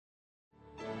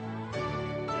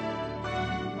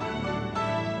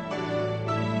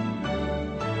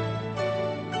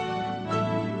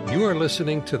You are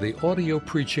listening to the audio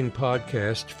preaching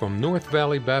podcast from North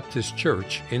Valley Baptist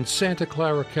Church in Santa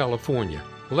Clara, California,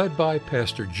 led by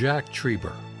Pastor Jack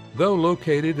Trieber. Though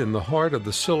located in the heart of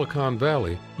the Silicon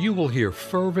Valley, you will hear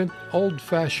fervent,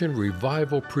 old-fashioned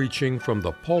revival preaching from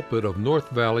the pulpit of North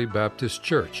Valley Baptist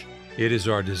Church. It is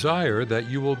our desire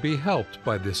that you will be helped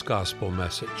by this gospel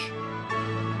message.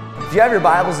 If you have your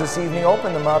Bibles this evening,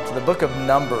 open them up to the book of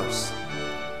Numbers.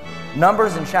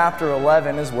 Numbers in chapter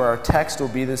 11 is where our text will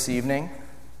be this evening.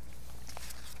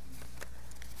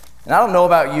 And I don't know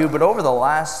about you, but over the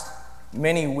last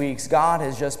many weeks, God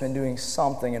has just been doing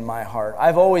something in my heart.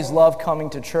 I've always loved coming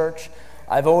to church.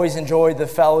 I've always enjoyed the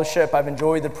fellowship. I've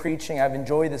enjoyed the preaching. I've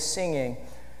enjoyed the singing.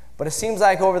 But it seems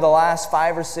like over the last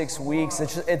 5 or 6 weeks,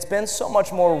 it's been so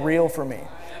much more real for me.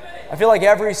 I feel like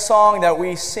every song that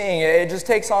we sing, it just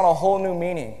takes on a whole new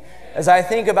meaning. As I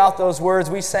think about those words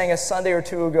we sang a Sunday or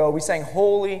two ago, we sang,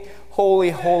 "Holy, holy,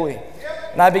 holy."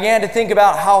 And I began to think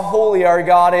about how holy our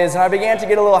God is, and I began to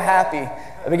get a little happy.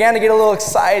 I began to get a little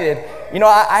excited. You know,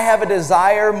 I have a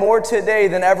desire more today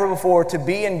than ever before to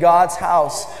be in God's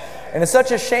house. And it's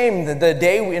such a shame that the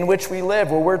day in which we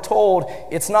live, where we're told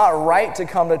it's not right to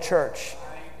come to church.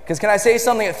 Because can I say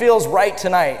something? It feels right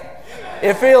tonight.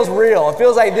 It feels real. It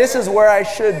feels like this is where I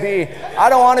should be. I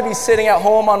don't want to be sitting at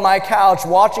home on my couch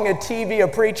watching a TV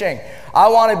of preaching. I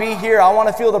want to be here. I want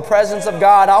to feel the presence of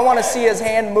God. I want to see His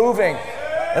hand moving.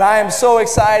 And I am so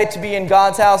excited to be in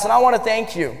God's house. And I want to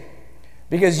thank you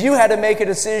because you had to make a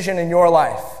decision in your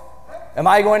life. Am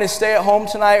I going to stay at home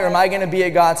tonight or am I going to be at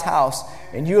God's house?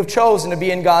 And you have chosen to be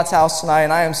in God's house tonight.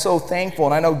 And I am so thankful.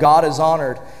 And I know God is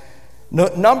honored.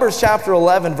 Numbers chapter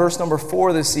 11, verse number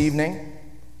 4 this evening.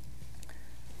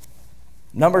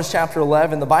 Numbers chapter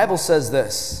 11, the Bible says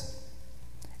this,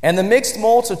 "And the mixed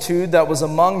multitude that was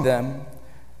among them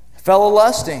fell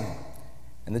a-lusting,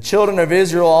 and the children of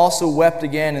Israel also wept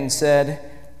again and said,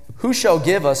 Who shall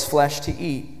give us flesh to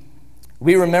eat?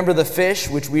 We remember the fish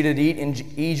which we did eat in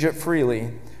Egypt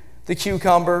freely, the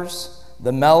cucumbers,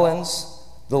 the melons,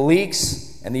 the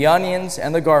leeks, and the onions,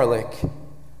 and the garlic.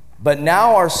 But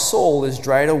now our soul is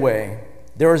dried away.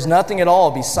 There is nothing at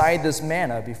all beside this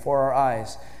manna before our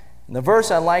eyes." And the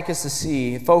verse I'd like us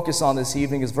to focus on this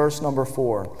evening is verse number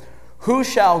 4. Who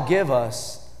shall give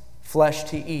us flesh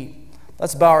to eat?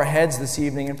 Let's bow our heads this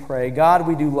evening and pray. God,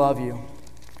 we do love you.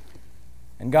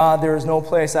 And God, there is no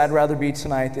place I'd rather be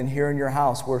tonight than here in your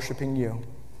house worshiping you.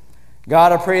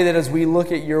 God, I pray that as we look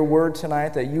at your word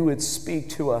tonight, that you would speak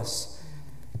to us.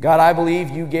 God, I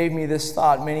believe you gave me this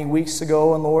thought many weeks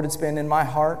ago, and Lord, it's been in my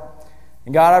heart.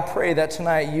 And God, I pray that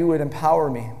tonight you would empower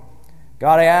me.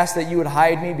 God, I ask that you would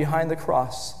hide me behind the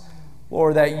cross.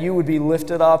 Lord, that you would be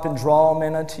lifted up and draw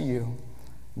men unto you.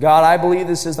 God, I believe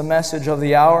this is the message of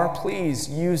the hour. Please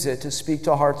use it to speak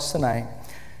to hearts tonight.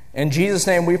 In Jesus'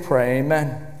 name we pray,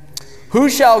 amen. Who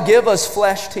shall give us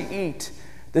flesh to eat?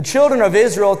 The children of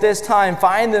Israel at this time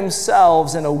find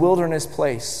themselves in a wilderness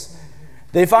place.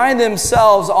 They find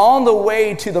themselves on the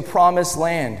way to the promised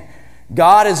land.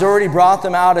 God has already brought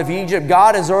them out of Egypt.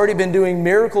 God has already been doing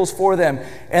miracles for them.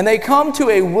 And they come to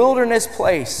a wilderness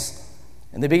place,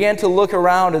 and they begin to look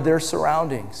around at their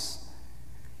surroundings.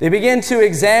 They begin to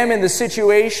examine the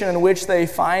situation in which they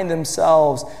find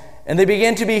themselves, and they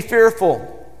begin to be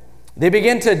fearful. They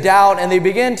begin to doubt, and they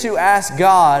begin to ask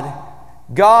God,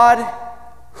 God,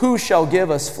 who shall give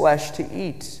us flesh to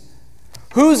eat?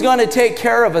 Who's going to take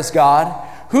care of us, God?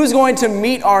 Who's going to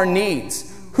meet our needs?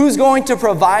 Who's going to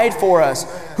provide for us?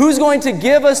 Who's going to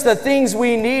give us the things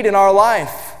we need in our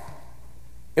life?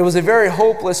 It was a very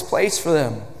hopeless place for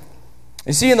them.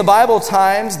 You see, in the Bible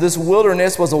times, this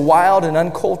wilderness was a wild and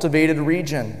uncultivated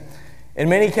region. In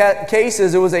many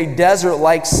cases, it was a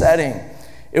desert-like setting.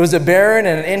 It was a barren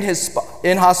and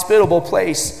inhospitable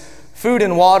place. Food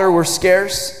and water were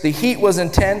scarce. The heat was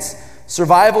intense.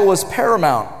 Survival was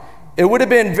paramount. It would have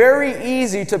been very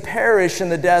easy to perish in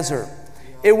the desert.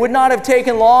 It would not have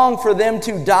taken long for them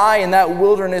to die in that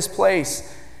wilderness place.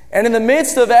 And in the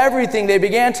midst of everything, they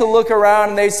began to look around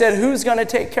and they said, who's going to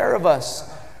take care of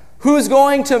us? Who's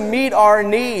going to meet our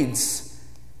needs?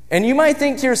 And you might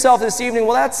think to yourself this evening,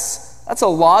 well, that's a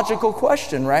logical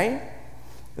question, right?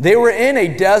 They were in a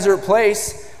desert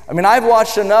place. I mean, I've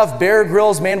watched enough Bear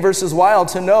Grylls Man vs. Wild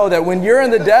to know that when you're in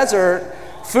the desert,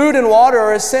 food and water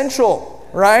are essential,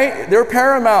 right? They're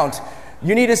paramount.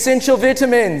 You need essential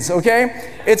vitamins, okay?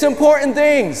 It's important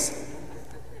things.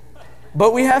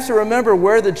 But we have to remember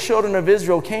where the children of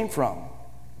Israel came from.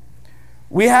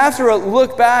 We have to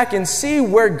look back and see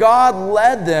where God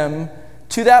led them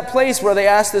to that place where they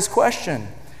asked this question.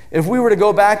 If we were to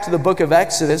go back to the book of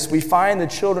Exodus, we find the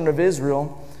children of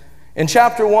Israel in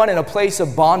chapter 1 in a place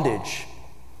of bondage.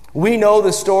 We know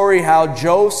the story how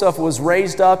Joseph was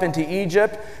raised up into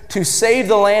Egypt to save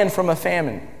the land from a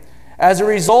famine. As a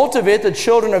result of it, the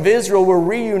children of Israel were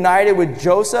reunited with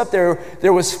Joseph.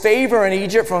 There was favor in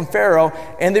Egypt from Pharaoh,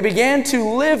 and they began to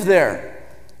live there.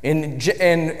 In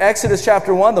Exodus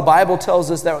chapter 1, the Bible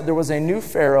tells us that there was a new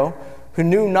Pharaoh who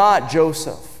knew not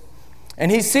Joseph.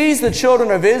 And he sees the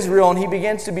children of Israel, and he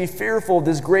begins to be fearful of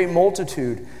this great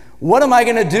multitude. What am I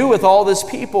going to do with all this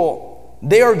people?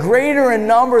 They are greater in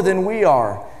number than we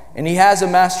are. And he has a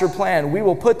master plan. We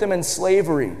will put them in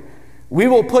slavery. We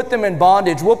will put them in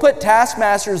bondage. We'll put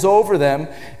taskmasters over them,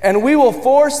 and we will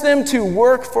force them to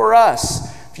work for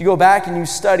us. If you go back and you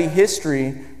study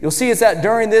history, you'll see it's that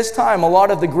during this time, a lot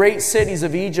of the great cities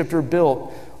of Egypt are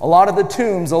built. A lot of the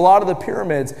tombs, a lot of the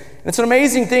pyramids. And it's an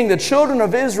amazing thing. The children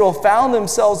of Israel found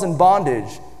themselves in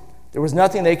bondage. There was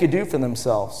nothing they could do for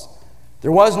themselves.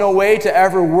 There was no way to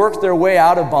ever work their way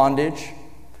out of bondage.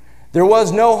 There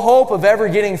was no hope of ever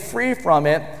getting free from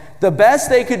it. The best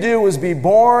they could do was be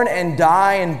born and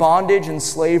die in bondage and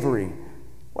slavery.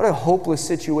 What a hopeless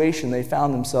situation they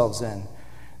found themselves in.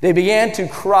 They began to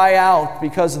cry out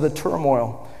because of the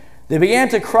turmoil. They began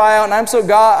to cry out, and I'm so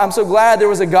glad there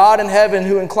was a God in heaven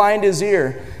who inclined his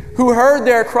ear, who heard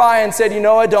their cry and said, you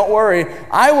know what, don't worry.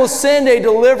 I will send a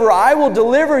deliverer. I will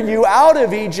deliver you out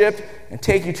of Egypt and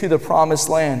take you to the promised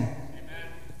land. Amen.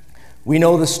 We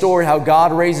know the story how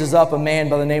God raises up a man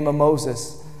by the name of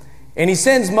Moses. And he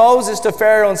sends Moses to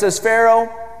Pharaoh and says,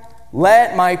 Pharaoh,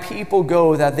 let my people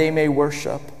go that they may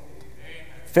worship.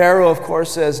 Pharaoh, of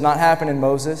course, says, not happening,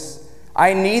 Moses.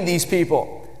 I need these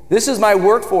people. This is my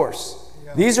workforce.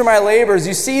 These are my laborers.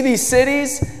 You see these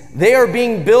cities? They are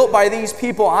being built by these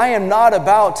people. I am not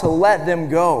about to let them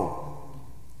go.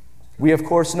 We, of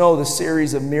course, know the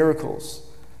series of miracles,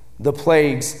 the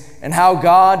plagues, and how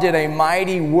God did a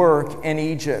mighty work in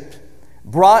Egypt.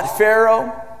 Brought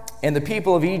Pharaoh and the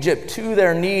people of Egypt to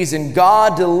their knees, and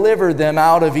God delivered them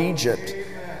out of Egypt.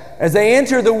 As they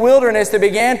entered the wilderness, they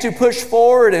began to push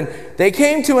forward, and they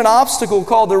came to an obstacle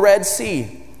called the Red Sea.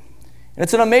 And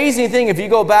it's an amazing thing. If you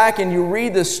go back and you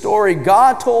read the story,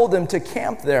 God told them to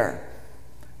camp there.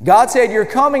 God said, you're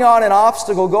coming on an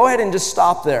obstacle. Go ahead and just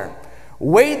stop there.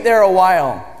 Wait there a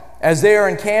while. As they are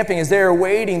encamping, as they are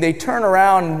waiting, they turn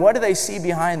around, and what do they see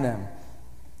behind them?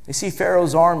 They see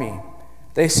Pharaoh's army.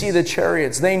 They see the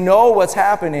chariots. They know what's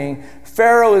happening.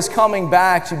 Pharaoh is coming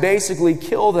back to basically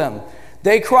kill them.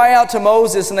 They cry out to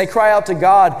Moses and they cry out to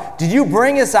God, did you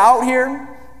bring us out here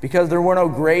because there were no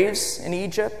graves in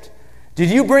Egypt?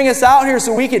 Did you bring us out here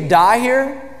so we could die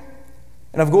here?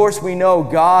 And of course we know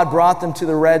God brought them to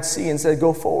the Red Sea and said,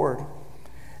 go forward.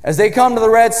 As they come to the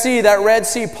Red Sea, that Red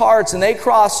Sea parts and they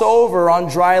cross over on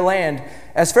dry land.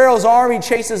 As Pharaoh's army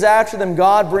chases after them,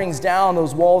 God brings down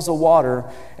those walls of water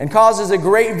and causes a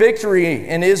great victory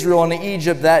in Israel and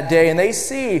Egypt that day. And they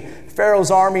see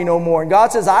Pharaoh's army no more. And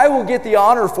God says, I will get the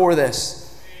honor for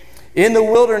this. In the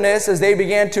wilderness, as they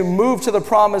began to move to the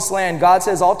promised land, God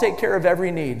says, I'll take care of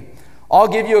every need. I'll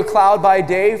give you a cloud by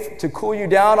day to cool you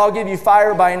down. I'll give you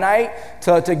fire by night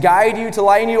to guide you, to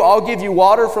lighten you. I'll give you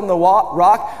water from the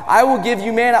rock. I will give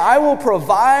you manna. I will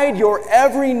provide your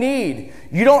every need.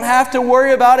 You don't have to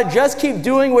worry about it. Just keep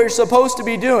doing what you're supposed to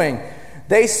be doing.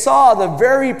 They saw the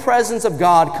very presence of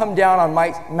God come down on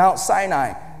Mount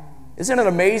Sinai. Isn't it an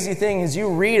amazing thing as you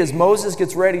read, as Moses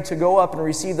gets ready to go up and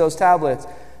receive those tablets,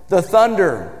 the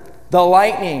thunder, the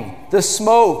lightning, the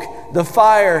smoke, the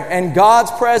fire, and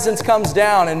God's presence comes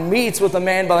down and meets with a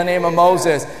man by the name of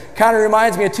Moses. Kind of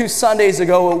reminds me of 2 Sundays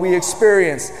ago what we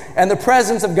experienced and the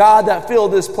presence of God that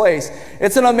filled this place.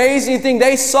 It's an amazing thing.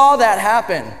 They saw that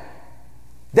happen.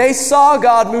 They saw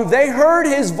God move. They heard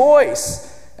his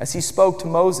voice as he spoke to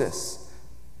Moses.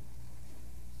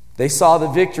 They saw the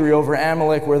victory over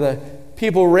Amalek where the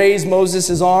people raised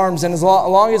Moses' arms, and as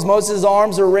long as Moses'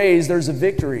 arms are raised, there's a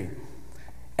victory.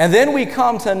 And then we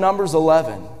come to Numbers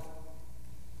 11,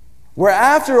 where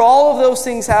after all of those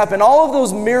things happen, all of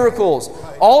those miracles,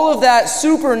 all of that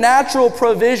supernatural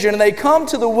provision, and they come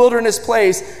to the wilderness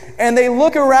place, and they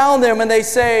look around them and they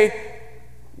say,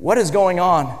 what is going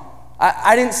on?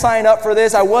 I didn't sign up for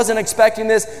this. I wasn't expecting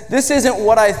this. This isn't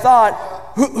what I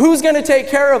thought. Who's going to take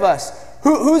care of us?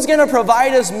 Who's going to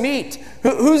provide us meat?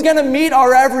 Who's going to meet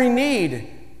our every need?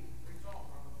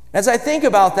 As I think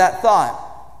about that thought,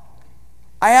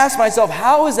 I ask myself,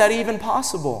 how is that even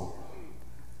possible?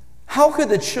 How could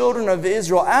the children of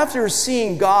Israel, after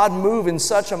seeing God move in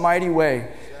such a mighty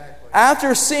way,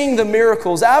 after seeing the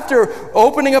miracles, after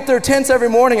opening up their tents every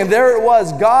morning, and there it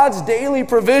was, God's daily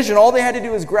provision, all they had to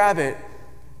do was grab it,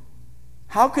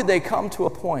 how could they come to a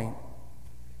point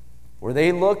where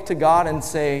they look to God and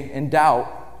say, in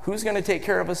doubt, who's going to take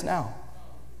care of us now?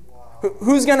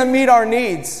 Who's going to meet our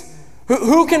needs?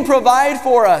 Who can provide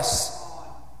for us?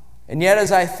 And yet,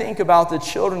 as I think about the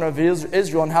children of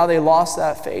Israel and how they lost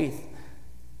that faith,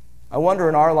 I wonder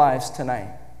in our lives tonight,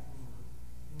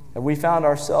 have we found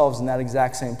ourselves in that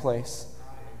exact same place?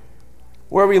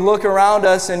 Where we look around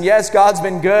us, and yes, God's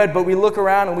been good, but we look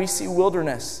around and we see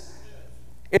wilderness.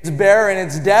 It's barren,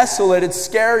 it's desolate, it's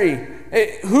scary.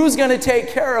 Who's going to take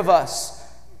care of us?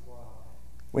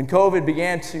 When COVID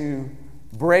began to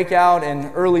break out in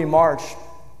early March,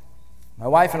 my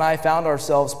wife and I found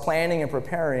ourselves planning and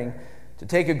preparing to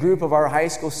take a group of our high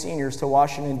school seniors to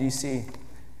Washington, D.C.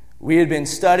 We had been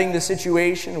studying the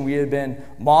situation. We had been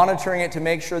monitoring it to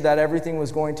make sure that everything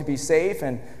was going to be safe.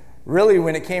 And really,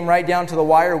 when it came right down to the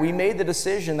wire, we made the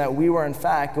decision that we were, in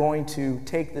fact, going to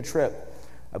take the trip.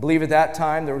 I believe at that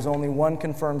time there was only one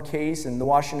confirmed case in the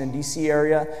Washington, D.C.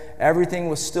 area. Everything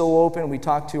was still open. We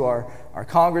talked to our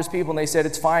Congress people, and they said,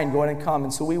 it's fine, go ahead and come.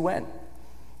 And so we went.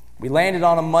 We landed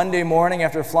on a Monday morning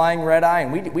after flying red-eye,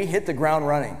 and we hit the ground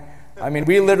running. I mean,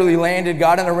 we literally landed,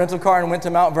 got in a rental car, and went to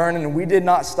Mount Vernon, and we did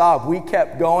not stop. We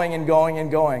kept going and going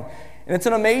and going. And it's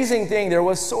an amazing thing. There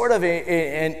was sort of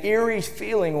an eerie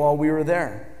feeling while we were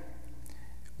there.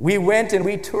 We went and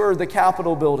we toured the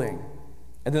Capitol building,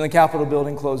 and then the Capitol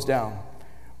building closed down.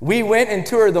 We went and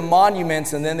toured the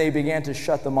monuments, and then they began to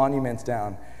shut the monuments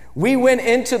down. We went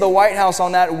into the White House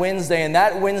on that Wednesday, and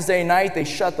that Wednesday night, they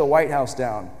shut the White House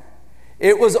down.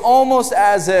 It was almost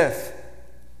as if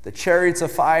the Chariots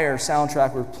of Fire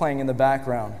soundtrack were playing in the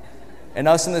background, and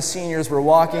us and the seniors were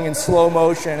walking in slow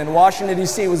motion, and Washington,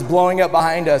 D.C. was blowing up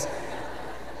behind us.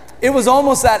 It was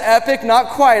almost that epic, not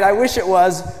quite, I wish it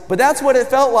was, but that's what it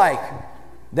felt like.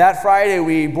 That Friday,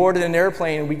 we boarded an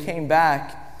airplane, and we came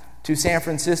back to San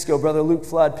Francisco. Brother Luke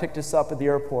Flood picked us up at the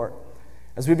airport.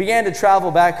 As we began to travel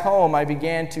back home, I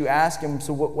began to ask him,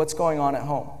 so what's going on at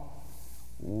home?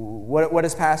 What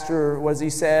has Pastor, what has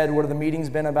he said? What have the meetings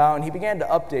been about? And he began to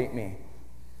update me.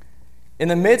 In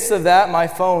the midst of that, my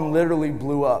phone literally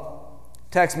blew up.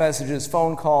 Text messages,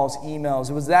 phone calls, emails.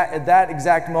 It was at that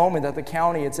exact moment that the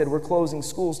county had said, we're closing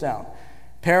schools down.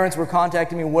 Parents were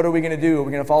contacting me, what are we going to do? Are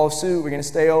we going to follow suit? Are we going to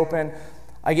stay open?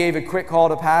 I gave a quick call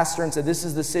to Pastor and said, this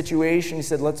is the situation. He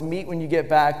said, let's meet when you get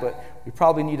back, but we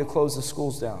probably need to close the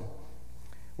schools down.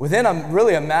 Within a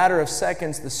matter of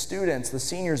seconds, the students, the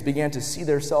seniors, began to see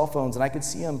their cell phones, and I could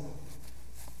see them.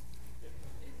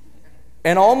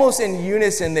 And almost in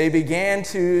unison, they began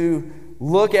to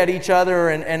look at each other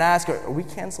and ask, are we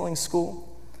canceling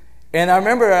school? And I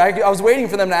remember I was waiting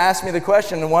for them to ask me the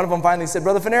question, and one of them finally said,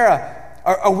 Brother Fanera,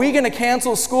 are we going to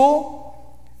cancel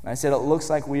school? And I said, it looks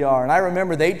like we are. And I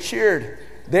remember they cheered.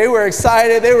 They were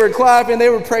excited. They were clapping. They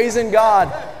were praising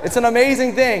God. It's an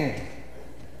amazing thing.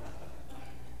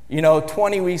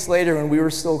 20 weeks later when we were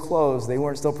still closed, they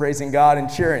weren't still praising God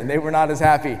and cheering. They were not as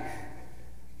happy.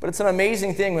 But it's an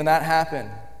amazing thing when that happened.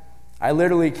 I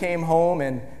literally came home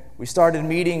and we started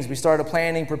meetings. We started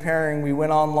planning, preparing. We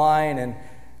went online. And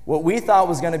what we thought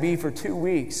was going to be for 2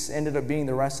 weeks ended up being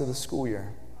the rest of the school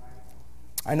year.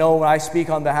 I know when I speak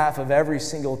on behalf of every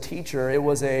single teacher, it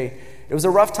was a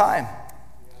rough time.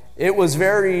 It was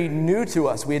very new to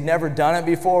us. We had never done it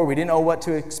before. We didn't know what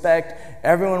to expect.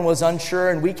 Everyone was unsure,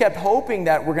 and we kept hoping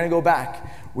that we're going to go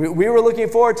back. We were looking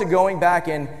forward to going back,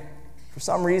 and for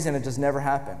some reason, it just never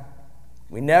happened.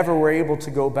 We never were able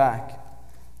to go back.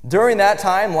 During that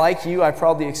time, like you, I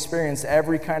probably experienced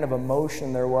every kind of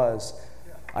emotion there was.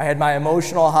 I had my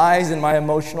emotional highs and my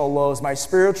emotional lows, my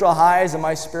spiritual highs and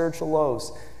my spiritual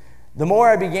lows. The more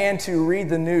I began to read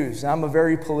the news, I'm a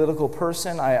very political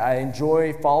person. I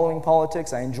enjoy following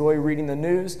politics. I enjoy reading the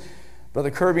news.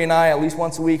 Brother Kirby and I, at least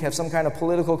once a week, have some kind of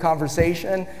political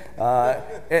conversation.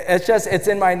 It's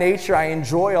in my nature. I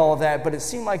enjoy all of that. But it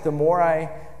seemed like the more I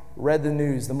read the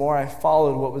news, the more I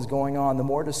followed what was going on, the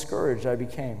more discouraged I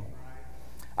became.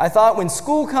 I thought when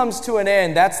school comes to an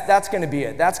end, that's going to be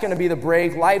it. That's going to be the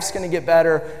break. Life's going to get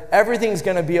better. Everything's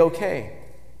going to be okay.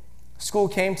 School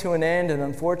came to an end, and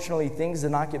unfortunately, things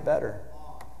did not get better.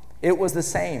 It was the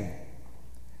same.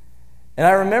 And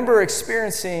I remember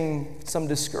experiencing some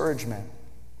discouragement.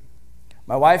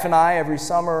 My wife and I, every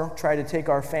summer, try to take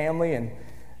our family and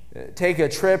take a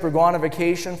trip or go on a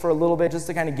vacation for a little bit just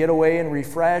to kind of get away and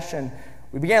refresh. And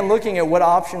we began looking at what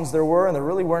options there were, and there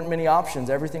really weren't many options.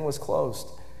 Everything was closed.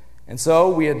 And so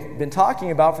we had been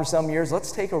talking about for some years,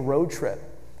 let's take a road trip.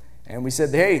 And we said,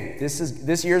 hey,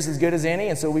 this year's as good as any.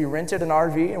 And so we rented an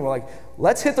RV, and we're like,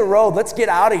 let's hit the road. Let's get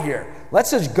out of here.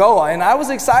 Let's just go. And I was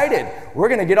excited. We're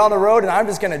going to get on the road, and I'm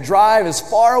just going to drive as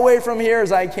far away from here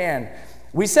as I can.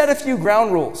 We set a few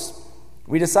ground rules.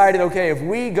 We decided, okay, if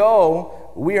we go,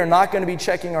 we are not going to be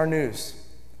checking our news.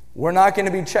 We're not going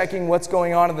to be checking what's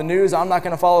going on in the news. I'm not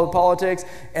going to follow politics.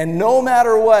 And no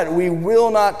matter what, we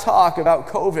will not talk about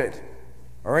COVID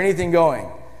or anything going.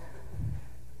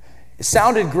 It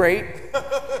sounded great.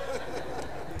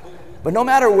 But no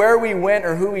matter where we went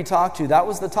or who we talked to, that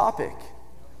was the topic.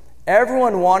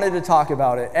 Everyone wanted to talk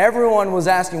about it. Everyone was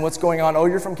asking what's going on. Oh,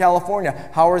 you're from California.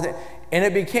 How are they? And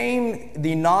it became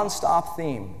the nonstop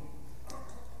theme.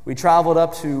 We traveled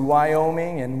up to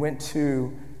Wyoming and went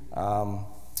to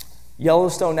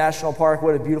Yellowstone National Park.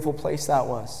 What a beautiful place that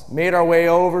was. Made our way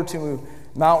over to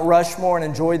Mount Rushmore and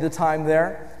enjoyed the time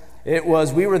there.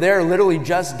 We were there literally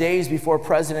just days before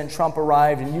President Trump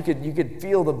arrived, and you could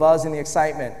feel the buzz and the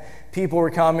excitement. People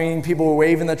were coming, people were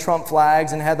waving the Trump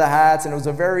flags and had the hats, and it was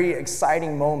a very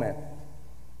exciting moment.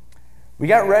 We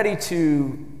got ready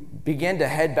to begin to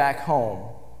head back home.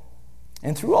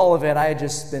 And through all of it, I had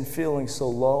just been feeling so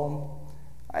low.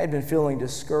 I had been feeling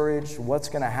discouraged. What's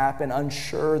going to happen?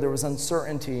 Unsure. There was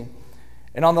uncertainty.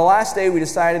 And on the last day, we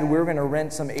decided we were going to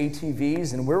rent some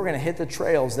ATVs, and we were going to hit the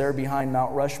trails there behind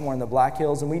Mount Rushmore and the Black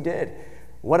Hills, and we did.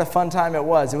 What a fun time it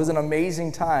was. It was an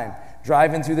amazing time.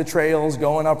 Driving through the trails,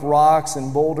 going up rocks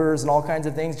and boulders and all kinds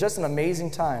of things. Just an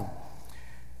amazing time.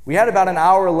 We had about an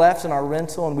hour left in our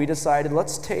rental, and we decided,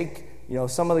 let's take,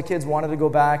 some of the kids wanted to go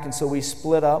back, and so we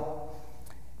split up.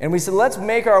 And we said, let's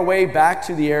make our way back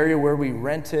to the area where we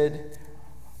rented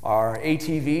our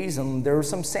ATVs, and there were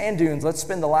some sand dunes. Let's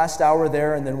spend the last hour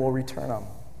there, and then we'll return them.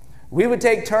 We would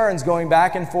take turns going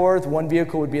back and forth. One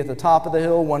vehicle would be at the top of the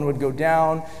hill, one would go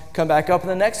down, come back up, and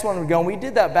the next one would go. And we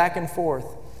did that back and forth.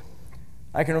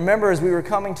 I can remember as we were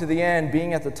coming to the end,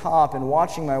 being at the top and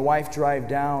watching my wife drive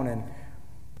down, and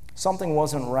something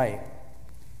wasn't right.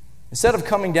 Instead of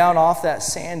coming down off that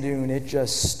sand dune, it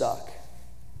just stuck.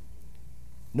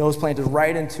 Nose planted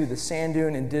right into the sand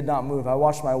dune and did not move. I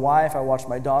watched my wife, I watched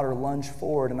my daughter lunge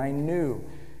forward, and I knew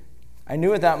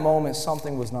at that moment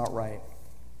something was not right.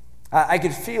 I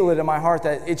could feel it in my heart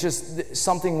that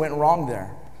something went wrong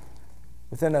there.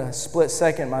 Within a split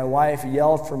second, my wife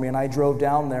yelled for me, and I drove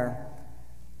down there,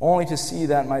 only to see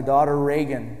that my daughter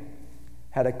Reagan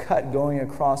had a cut going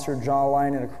across her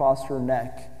jawline and across her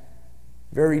neck.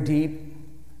 Very deep,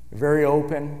 very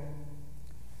open,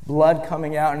 blood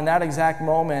coming out. And in that exact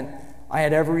moment, I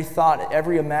had every thought,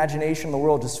 every imagination in the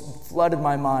world just flooded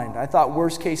my mind. I thought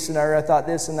worst case scenario, I thought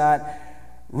this and that.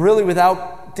 Really,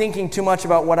 without thinking too much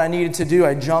about what I needed to do,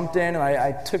 I jumped in and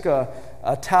I took a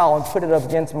towel and put it up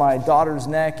against my daughter's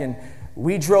neck, and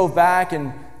we drove back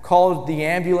and called the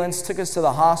ambulance, took us to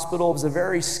the hospital. It was a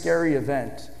very scary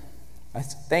event. I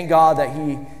thank God that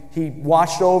He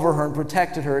watched over her and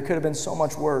protected her. It could have been so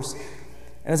much worse.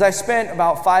 And as I spent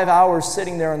about 5 hours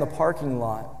sitting there in the parking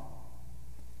lot,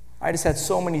 I just had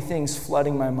so many things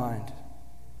flooding my mind.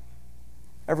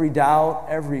 Every doubt,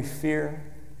 every fear.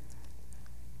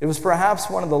 It was perhaps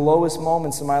one of the lowest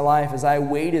moments in my life as I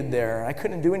waited there. I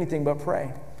couldn't do anything but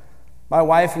pray. My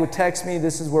wife would text me,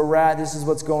 this is where we're at, this is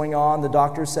what's going on, the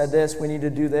doctor said this, we need to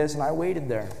do this, and I waited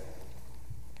there.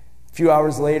 A few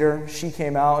hours later, she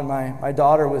came out, and my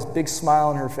daughter was big smile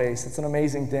on her face. It's an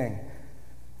amazing thing.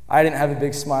 I didn't have a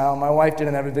big smile. My wife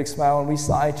didn't have a big smile. When we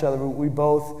saw each other, we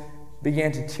both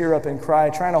began to tear up and cry,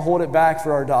 trying to hold it back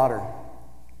for our daughter.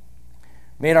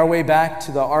 Made our way back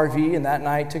to the RV, and that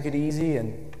night took it easy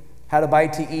and had a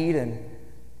bite to eat and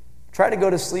tried to go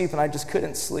to sleep, and I just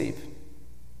couldn't sleep.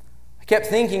 I kept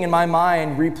thinking in my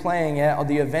mind, replaying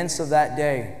the events of that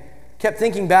day. Kept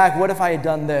thinking back, what if I had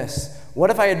done this? What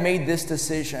if I had made this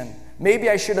decision? Maybe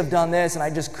I should have done this, and I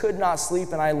just could not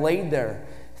sleep, and I laid there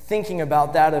thinking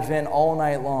about that event all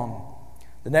night long.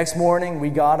 The next morning, we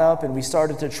got up and we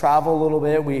started to travel a little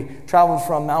bit. We traveled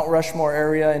from Mount Rushmore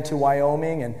area into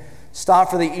Wyoming and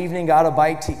stopped for the evening, got a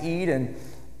bite to eat, and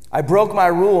I broke my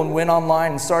rule and went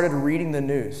online and started reading the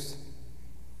news.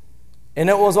 And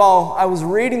it was while I was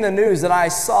reading the news that I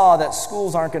saw that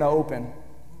schools aren't going to open.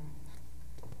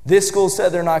 This school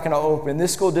said they're not going to open.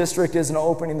 This school district isn't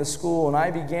opening the school. And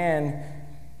I began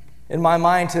in my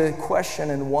mind to question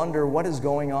and wonder, what is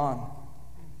going on?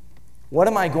 What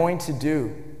am I going to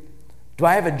do? Do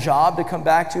I have a job to come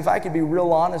back to? If I could be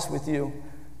real honest with you,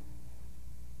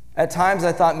 at times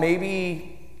I thought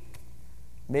maybe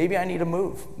I need to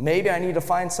move. Maybe I need to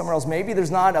find somewhere else. Maybe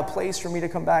there's not a place for me to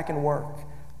come back and work.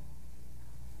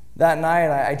 That night,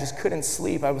 I just couldn't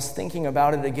sleep. I was thinking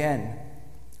about it again.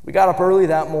 We got up early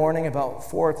that morning, about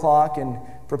 4 o'clock, and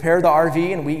prepared the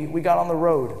RV, and we got on the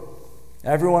road.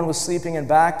 Everyone was sleeping in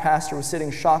back. Pastor was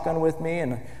sitting shotgun with me,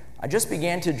 and I just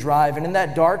began to drive. And in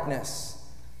that darkness,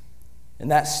 in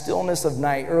that stillness of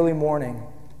night, early morning,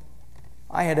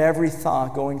 I had every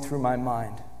thought going through my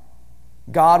mind.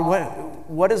 God,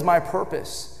 what is my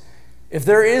purpose? If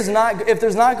there's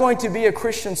not going to be a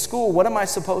Christian school, what am I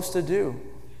supposed to do?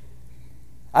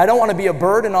 I don't want to be a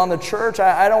burden on the church.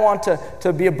 I don't want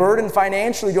to be a burden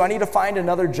financially. Do I need to find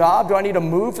another job? Do I need to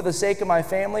move for the sake of my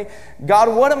family?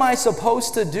 God, what am I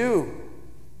supposed to do?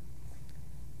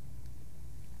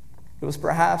 It was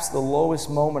perhaps the lowest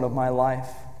moment of my life.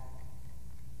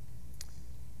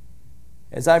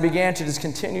 As I began to just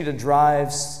continue to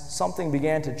drive, something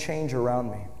began to change around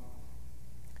me.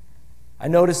 I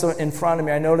noticed in front of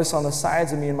me, I noticed on the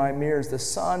sides of me in my mirrors, the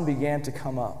sun began to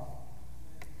come up.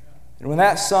 And when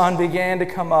that sun began to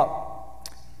come up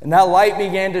and that light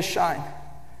began to shine,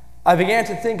 I began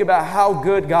to think about how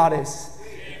good God is.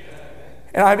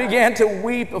 And I began to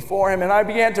weep before Him, and I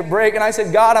began to break, and I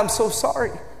said, God, I'm so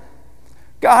sorry.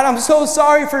 God, I'm so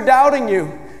sorry for doubting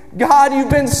You. God, You've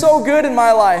been so good in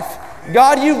my life.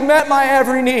 God, You've met my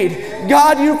every need.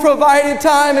 God, You've provided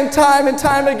time and time and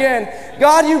time again.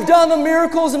 God, You've done the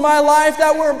miracles in my life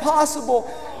that were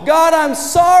impossible. God, I'm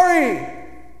sorry.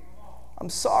 I'm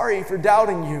sorry for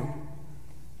doubting You.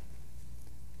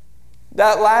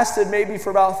 That lasted maybe for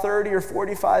about 30 or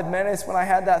 45 minutes when I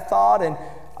had that thought, and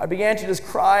I began to just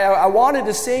cry. I wanted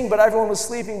to sing, but everyone was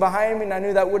sleeping behind me, and I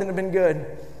knew that wouldn't have been good.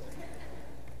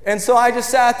 And so I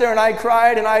just sat there and I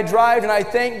cried and I drived and I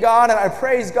thanked God and I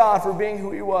praised God for being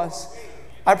who He was.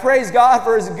 I praised God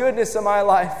for His goodness in my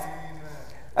life.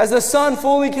 As the sun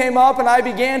fully came up and I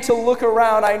began to look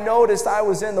around, I noticed I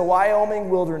was in the Wyoming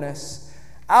wilderness.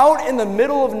 Out in the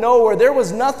middle of nowhere, there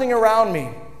was nothing around me.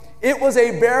 It was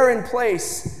a barren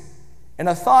place. And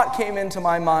a thought came into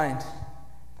my mind. It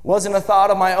wasn't a thought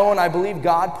of my own. I believe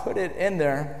God put it in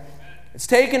there. It's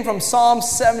taken from Psalm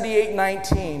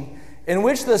 78:19. In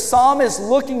which the psalmist,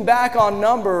 looking back on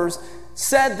Numbers,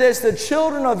 said this: the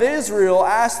children of Israel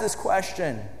asked this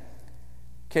question: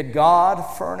 can God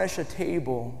furnish a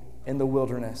table in the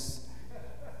wilderness?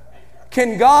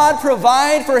 Can God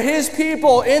provide for His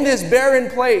people in this barren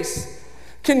place?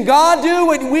 Can God do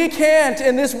what we can't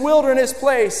in this wilderness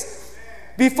place?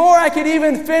 Before I could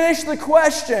even finish the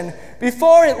question,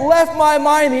 before it left my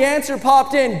mind, the answer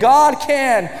popped in. God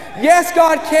can. Yes,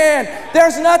 God can.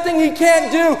 There's nothing He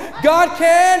can't do. God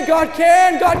can, God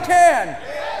can, God can.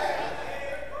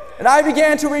 And I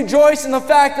began to rejoice in the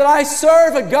fact that I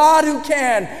serve a God who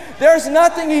can. There's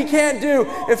nothing He can't do.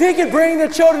 If He could bring the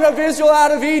children of Israel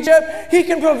out of Egypt, He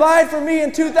can provide for me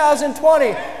in 2020.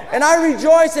 And I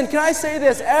rejoice, and can I say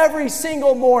this? Every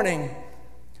single morning,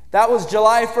 that was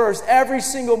July 1st. Every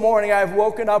single morning I've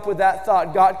woken up with that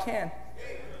thought: God can.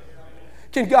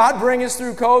 Can God bring us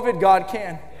through COVID? God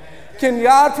can. Can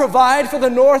God provide for the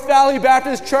North Valley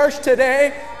Baptist Church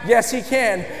today? Yes, He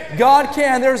can. God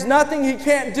can. There's nothing He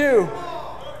can't do.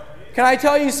 Can I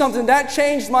tell you something? That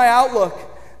changed my outlook.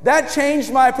 That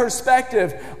changed my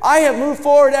perspective. I have moved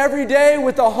forward every day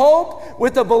with the hope,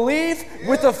 with the belief,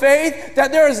 with the faith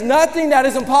that there is nothing that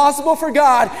is impossible for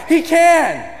God. He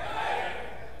can.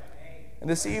 And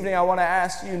this evening I want to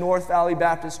ask you, North Valley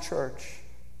Baptist Church,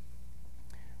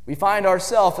 we find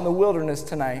ourselves in the wilderness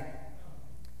tonight.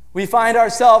 We find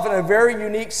ourselves in a very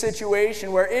unique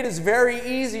situation where it is very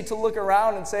easy to look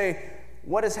around and say,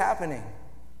 what is happening?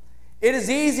 It is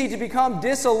easy to become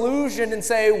disillusioned and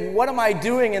say, what am I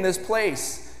doing in this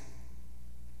place?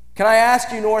 Can I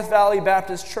ask you, North Valley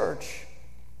Baptist Church,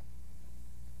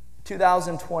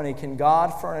 2020, can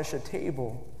God furnish a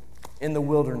table in the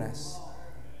wilderness?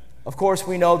 Of course,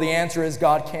 we know the answer is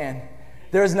God can.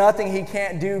 There's nothing He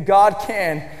can't do. God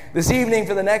can. This evening,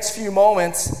 for the next few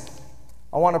moments,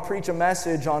 I want to preach a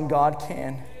message on God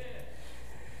can.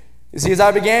 You see, as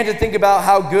I began to think about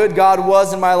how good God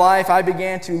was in my life, I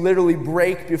began to literally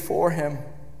break before Him.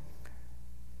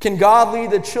 Can God lead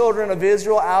the children of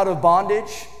Israel out of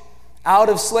bondage, out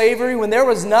of slavery, when there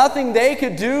was nothing they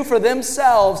could do for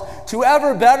themselves to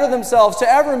ever better themselves, to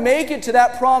ever make it to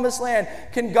that promised land?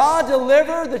 Can God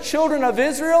deliver the children of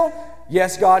Israel?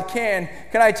 Yes, God can.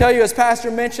 Can I tell you, as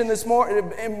Pastor mentioned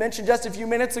mentioned just a few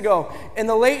minutes ago, in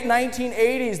the late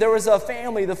 1980s, there was a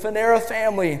family, the Fanera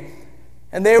family,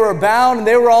 and they were bound and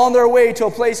they were on their way to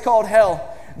a place called hell.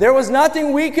 There was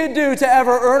nothing we could do to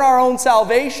ever earn our own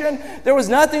salvation. There was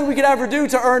nothing we could ever do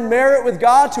to earn merit with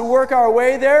God, to work our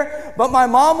way there. But my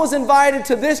mom was invited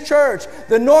to this church,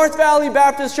 the North Valley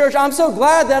Baptist Church. I'm so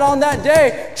glad that on that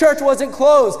day, church wasn't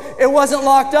closed. It wasn't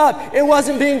locked up. It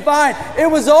wasn't being fined.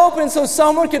 It was open so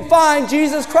someone could find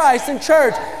Jesus Christ in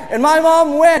church. And my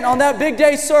mom went on that big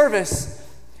day service.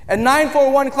 At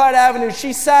 941 Clyde Avenue,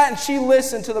 she sat and she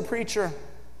listened to the preacher.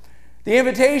 The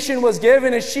invitation was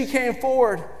given as she came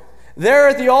forward. There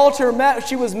at the altar,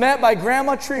 she was met by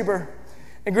Grandma Trieber.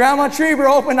 And Grandma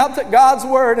Trieber opened up to God's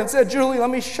Word and said, Julie, let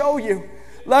me show you.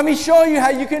 Let me show you how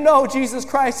you can know Jesus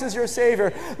Christ is your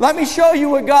Savior. Let me show you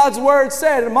what God's Word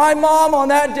said. And my mom on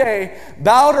that day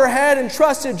bowed her head and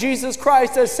trusted Jesus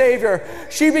Christ as Savior.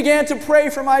 She began to pray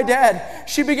for my dad.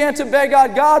 She began to beg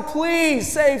God, God,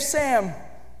 please save Sam.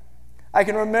 I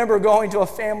can remember going to a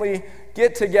family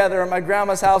get-together at my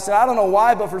grandma's house, and I don't know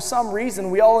why, but for some reason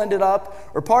we all ended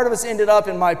up, or part of us ended up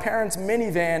in my parents'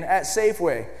 minivan at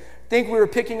Safeway. I think we were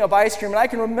picking up ice cream, and I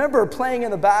can remember playing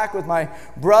in the back with my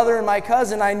brother and my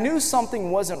cousin. I knew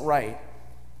something wasn't right.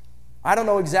 I don't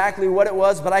know exactly what it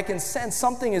was, but I can sense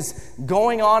something is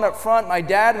going on up front. My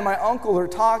dad and my uncle are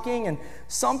talking, and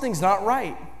something's not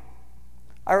right.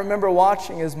 I remember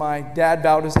watching as my dad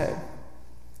bowed his head,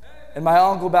 and my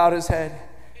uncle bowed his head.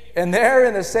 And there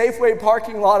in the Safeway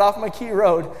parking lot off McKee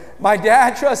Road, my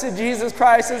dad trusted Jesus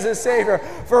Christ as his Savior,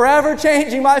 forever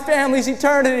changing my family's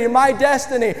eternity and my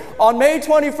destiny. On May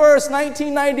 21st,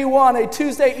 1991, a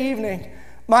Tuesday evening,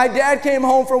 my dad came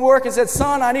home from work and said,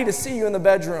 son, I need to see you in the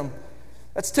bedroom.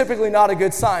 That's typically not a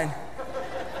good sign.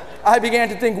 I began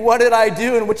to think, what did I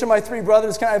do, and which of my three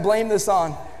brothers can I blame this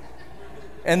on?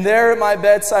 And there at my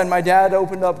bedside, my dad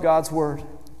opened up God's Word.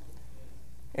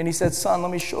 And he said, son,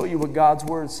 let me show you what God's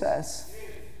Word says.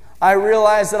 I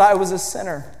realized that I was a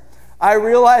sinner. I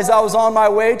realized I was on my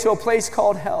way to a place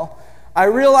called hell. I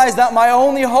realized that my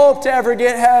only hope to ever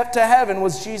get to heaven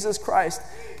was Jesus Christ.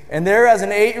 And there as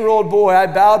an 8-year-old boy, I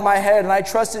bowed my head and I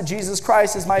trusted Jesus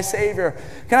Christ as my Savior.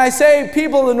 Can I say,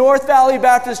 people of the North Valley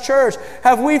Baptist Church,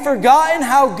 have we forgotten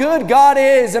how good God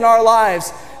is in our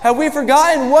lives? Have we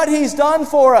forgotten what He's done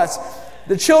for us?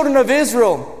 The children of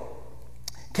Israel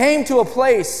came to a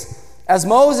place as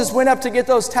Moses went up to get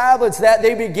those tablets that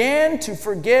they began to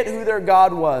forget who their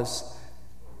God was.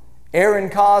 Aaron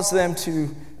caused them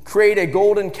to create a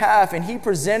golden calf, and he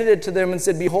presented it to them and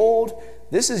said, behold,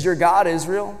 this is your God,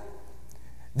 Israel.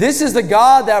 This is the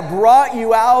God that brought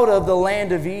you out of the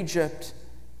land of Egypt.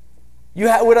 You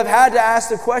would have had to ask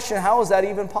the question, how is that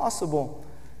even possible?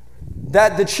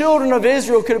 That the children of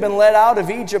Israel could have been led out of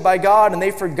Egypt by God, and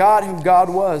they forgot who God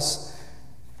was.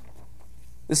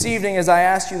 This evening, as I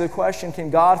ask you the question, can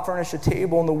God furnish a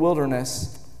table in the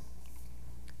wilderness?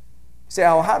 You say,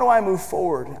 how do I move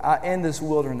forward in this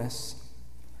wilderness?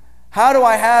 How do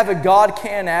I have a God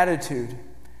can attitude?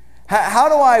 How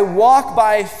do I walk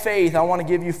by faith? I want to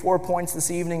give you 4 points this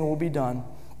evening and we'll be done.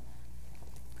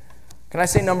 Can I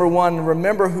say number 1,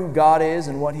 remember who God is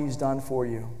and what He's done for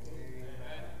you.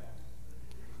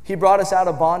 He brought us out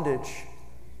of bondage.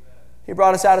 He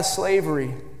brought us out of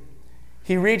slavery.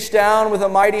 He reached down with a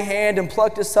mighty hand and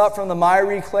plucked us up from the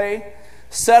miry clay,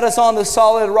 set us on the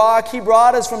solid rock. He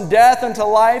brought us from death unto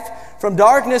life, from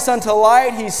darkness unto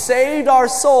light. He saved our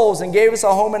souls and gave us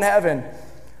a home in heaven.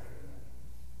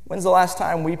 When's the last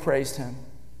time we praised Him?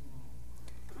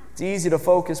 It's easy to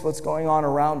focus what's going on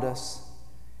around us.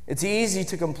 It's easy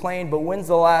to complain, but when's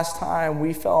the last time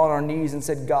we fell on our knees and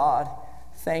said, God,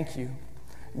 thank you.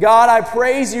 God, I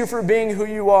praise you for being who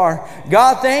you are.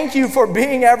 God, thank you for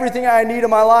being everything I need in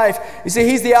my life. You see,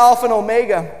 He's the Alpha and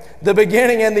Omega, the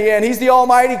beginning and the end. He's the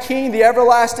Almighty King, the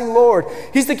everlasting Lord.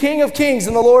 He's the King of kings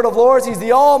and the Lord of lords. He's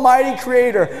the Almighty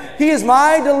Creator. He is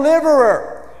my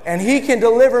deliverer, and He can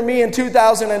deliver me in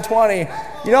 2020.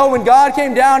 You know, when God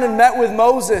came down and met with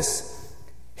Moses,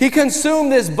 He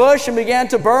consumed this bush and began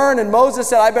to burn, and Moses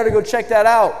said, I better go check that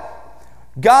out.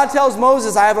 God tells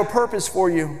Moses, I have a purpose for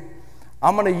you.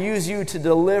 I'm going to use you to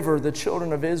deliver the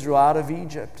children of Israel out of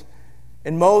Egypt.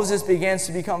 And Moses begins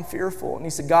to become fearful. And he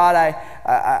said, God,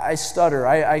 I stutter.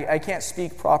 I can't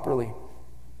speak properly.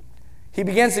 He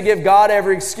begins to give God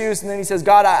every excuse. And then he says,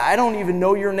 God, I don't even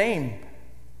know your name.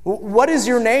 What is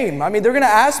your name? I mean, they're going to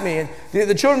ask me.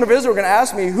 The children of Israel are going to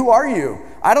ask me, who are you?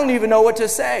 I don't even know what to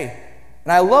say.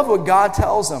 And I love what God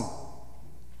tells them.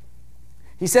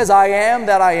 He says, I am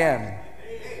that I am.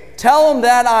 Tell them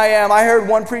that I am. I heard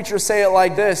one preacher say it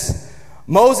like this.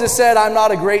 Moses said, I'm not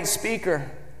a great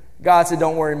speaker. God said,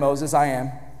 don't worry, Moses, I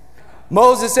am.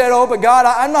 Moses said, oh, but God,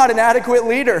 I'm not an adequate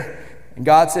leader. And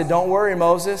God said, don't worry,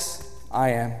 Moses, I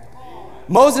am.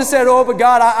 Moses said, oh, but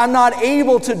God, I'm not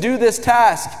able to do this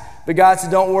task. But God said,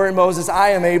 don't worry, Moses, I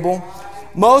am able.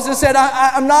 Moses said,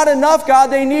 I'm not enough, God,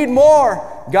 they need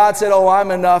more. God said, oh, I'm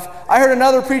enough. I heard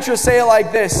another preacher say it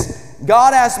like this.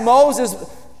 God asked Moses,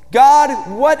 God,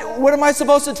 what am I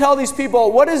supposed to tell these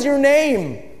people? What is your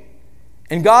name?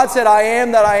 And God said, I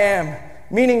am that I am.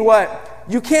 Meaning what?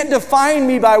 You can't define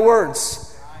me by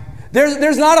words.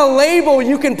 There's not a label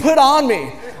you can put on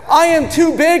me. I am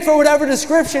too big for whatever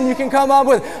description you can come up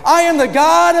with. I am the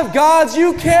God of gods.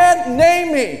 You can't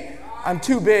name me. I'm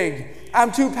too big.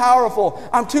 I'm too powerful.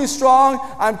 I'm too strong.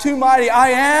 I'm too mighty. I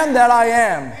am that I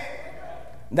am.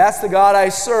 That's the God I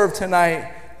serve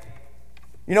tonight.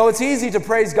 You know, it's easy to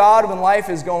praise God when life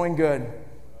is going good.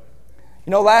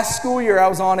 You know, last school year I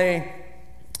was on a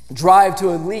drive to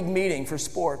a league meeting for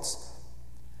sports.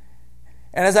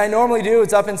 And as I normally do,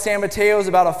 it's up in San Mateo. It's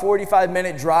about a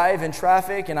 45-minute drive in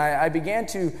traffic. And I began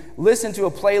to listen to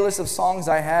a playlist of songs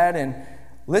I had and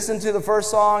listen to the first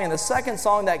song. And the second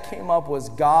song that came up was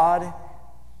God's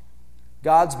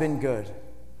Been Good.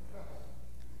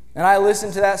 And I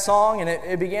listened to that song, and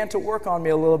it began to work on me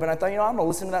a little bit. I thought, I'm going to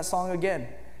listen to that song again.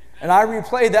 And I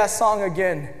replayed that song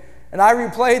again. And I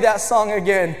replayed that song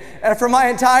again. And for my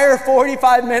entire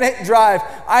 45-minute drive,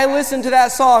 I listened to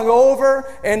that song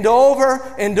over and over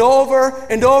and over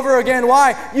and over again.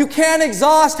 Why? You can't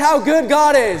exhaust how good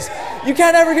God is. You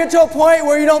can't ever get to a point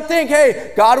where you don't think,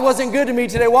 hey, God wasn't good to me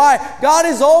today. Why? God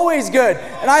is always good.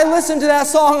 And I listened to that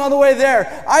song on the way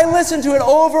there. I listened to it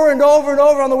over and over and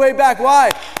over on the way back.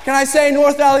 Why? Can I say,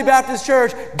 North Valley Baptist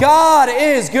Church, God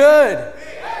is good.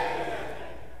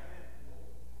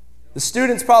 The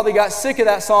students probably got sick of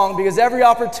that song because every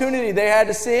opportunity they had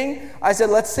to sing, I said,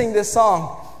 let's sing this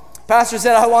song. Pastor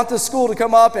said, I want the school to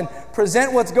come up and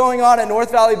present what's going on at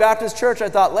North Valley Baptist Church. I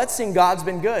thought, let's sing God's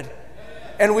Been Good.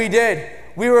 And we did.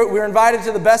 We were invited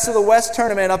to the Best of the West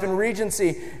tournament up in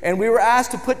Regency, and we were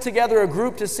asked to put together a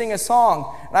group to sing a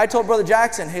song. And I told Brother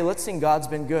Jackson, hey, let's sing God's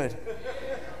Been Good.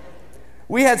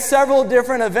 We had several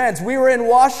different events. We were in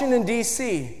Washington,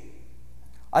 D.C.,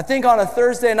 I think on a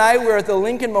Thursday night, we were at the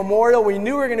Lincoln Memorial. We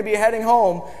knew we were going to be heading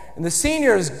home. And the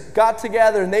seniors got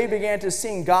together and they began to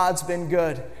sing God's Been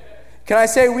Good. Can I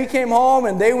say we came home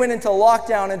and they went into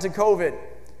lockdown, into COVID.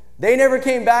 They never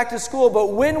came back to school.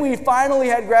 But when we finally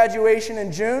had graduation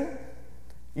in June,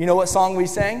 you know what song we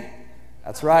sang?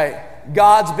 That's right.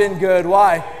 God's Been Good.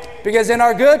 Why? Because in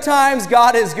our good times,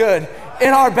 God is good.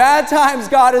 In our bad times,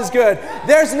 God is good.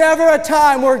 There's never a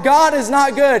time where God is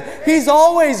not good. He's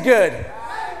always good.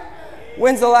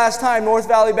 When's the last time North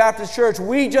Valley Baptist Church,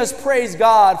 we just praise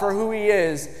God for who He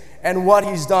is and what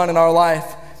He's done in our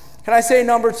life? Can I say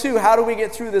number 2, how do we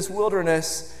get through this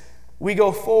wilderness? We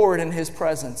go forward in His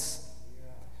presence.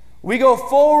 We go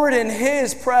forward in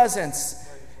His presence.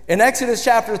 In Exodus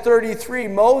chapter 33,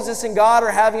 Moses and God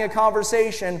are having a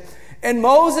conversation. And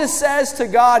Moses says to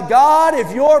God, God,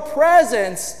 if your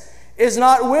presence is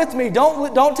not with me,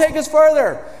 don't take us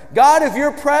further. God, if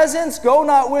your presence go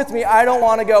not with me, I don't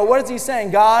want to go. What is he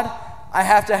saying? God, I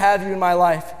have to have you in my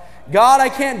life. God, I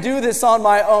can't do this on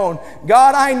my own.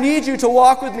 God, I need you to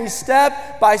walk with me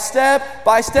step by step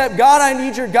by step. God, I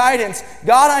need your guidance.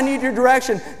 God, I need your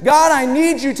direction. God, I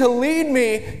need you to lead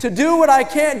me to do what I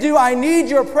can't do. I need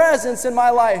your presence in my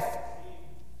life.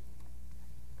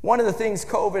 One of the things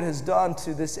COVID has done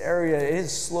to this area, it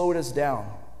has slowed us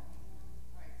down.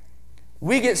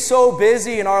 We get so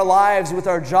busy in our lives with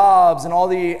our jobs and all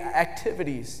the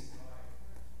activities.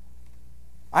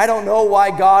 I don't know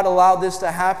why God allowed this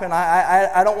to happen.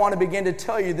 I don't want to begin to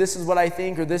tell you this is what I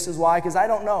think or this is why, because I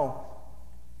don't know.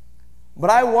 But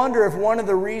I wonder if one of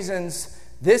the reasons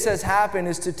this has happened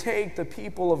is to take the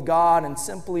people of God and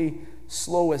simply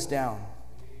slow us down.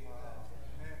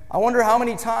 I wonder how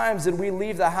many times did we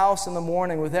leave the house in the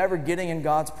morning without ever getting in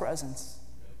God's presence?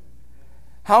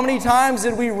 How many times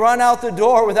did we run out the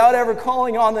door without ever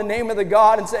calling on the name of the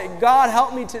God and say, God,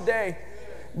 help me today.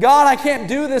 God, I can't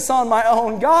do this on my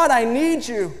own. God, I need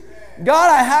you.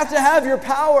 God, I have to have your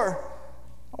power.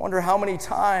 I wonder how many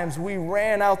times we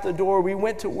ran out the door, we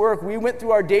went to work, we went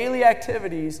through our daily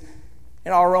activities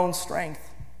in our own strength,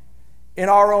 in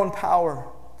our own power,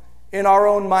 in our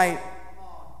own might.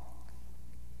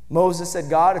 Moses said,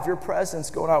 God, if your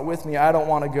presence go not with me, I don't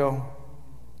want to go.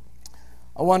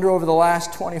 I wonder over the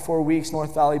last 24 weeks,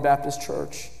 North Valley Baptist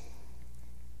Church,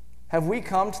 have we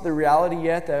come to the reality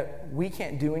yet that we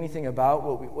can't do anything about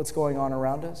what's going on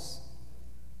around us?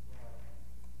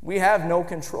 We have no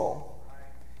control.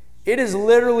 It is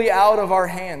literally out of our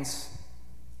hands.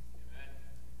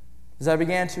 As I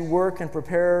began to work and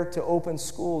prepare to open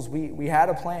schools, we had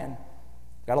a plan.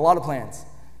 Got a lot of plans.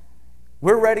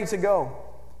 We're ready to go.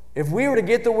 If we were to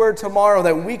get the word tomorrow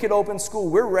that we could open school,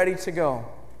 we're ready to go.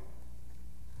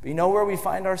 But you know where we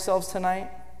find ourselves tonight?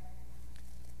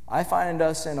 I find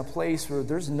us in a place where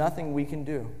there's nothing we can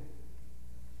do.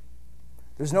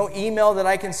 There's no email that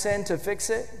I can send to fix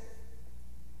it.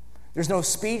 There's no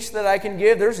speech that I can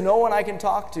give. There's no one I can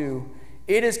talk to.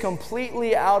 It is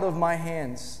completely out of my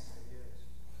hands.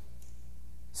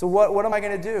 So what am I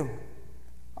going to do?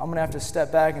 I'm going to have to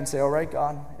step back and say, all right,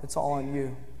 God, it's all on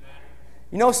you.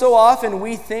 You know, so often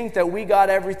we think that we got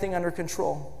everything under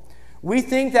control. We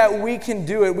think that we can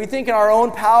do it. We think in our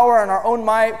own power and our own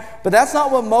might, but that's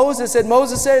not what Moses said.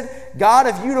 Moses said, God,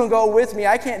 if you don't go with me,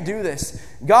 I can't do this.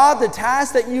 God, the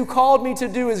task that you called me to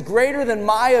do is greater than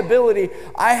my ability.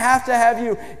 I have to have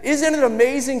you. Isn't it an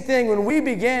amazing thing when we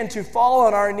begin to fall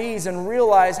on our knees and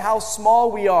realize how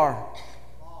small we are?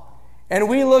 And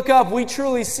we look up, we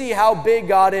truly see how big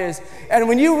God is. And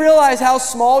when you realize how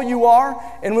small you are,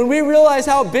 and when we realize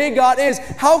how big God is,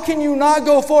 how can you not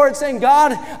go forward saying,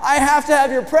 God, I have to have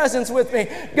your presence with me.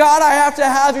 God, I have to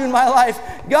have you in my life.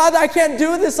 God, I can't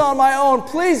do this on my own.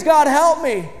 Please, God, help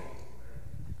me.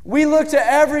 We look to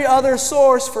every other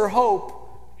source for hope,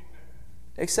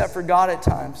 except for God at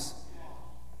times.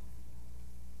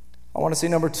 I want to say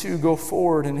number 2, go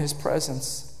forward in His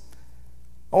presence.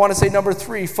 I want to say number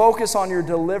 3, focus on your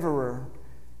deliverer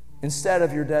instead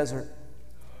of your desert.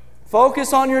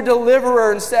 Focus on your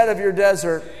deliverer instead of your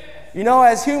desert. You know,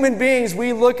 as human beings,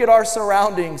 we look at our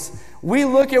surroundings. We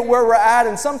look at where we're at,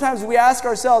 and sometimes we ask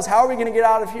ourselves, how are we going to get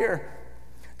out of here?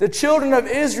 The children of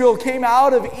Israel came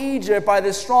out of Egypt by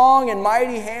the strong and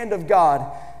mighty hand of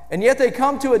God, and yet they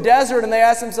come to a desert and they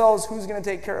ask themselves, who's going to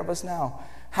take care of us now?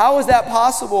 How is that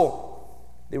possible?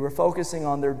 They were focusing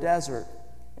on their desert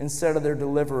instead of their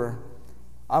deliverer.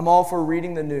 I'm all for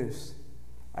reading the news.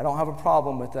 I don't have a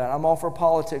problem with that. I'm all for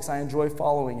politics. I enjoy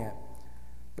following it.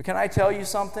 But can I tell you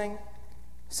something?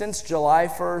 Since July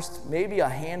 1st, maybe a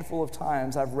handful of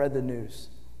times I've read the news.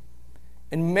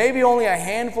 And maybe only a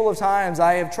handful of times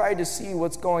I have tried to see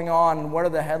what's going on and what are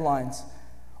the headlines.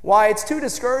 Why? It's too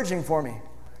discouraging for me.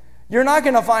 You're not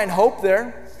going to find hope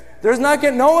there.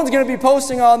 No one's going to be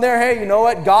posting on there, hey, you know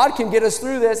what? God can get us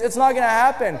through this. It's not going to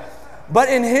happen. But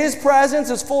in His presence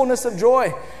is fullness of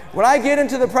joy. When I get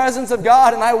into the presence of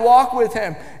God and I walk with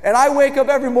Him and I wake up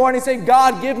every morning and say,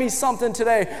 God, give me something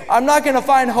today. I'm not going to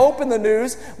find hope in the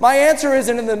news. My answer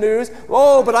isn't in the news.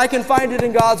 Oh, but I can find it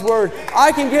in God's Word.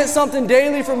 I can get something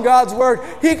daily from God's Word.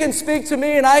 He can speak to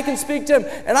me and I can speak to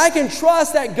Him. And I can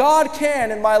trust that God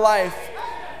can in my life.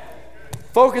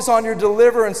 Focus on your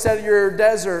deliverer instead of your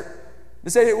desert. They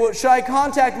say, well, should I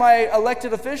contact my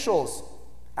elected officials?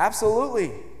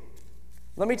 Absolutely.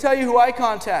 Let me tell you who I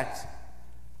contact.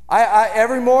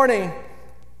 Every morning,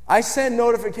 I send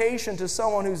notification to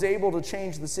someone who's able to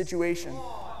change the situation.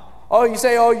 Oh, you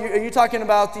say, are you talking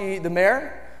about the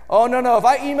mayor? Oh, no. If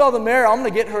I email the mayor, I'm going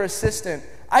to get her assistant.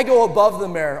 I go above the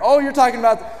mayor. Oh, you're talking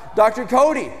about Dr.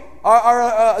 Cody,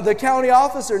 the county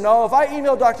officer. No, if I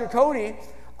email Dr. Cody,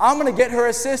 I'm going to get her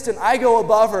assistant. I go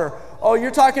above her. Oh,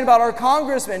 you're talking about our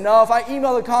congressman. No, if I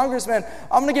email the congressman,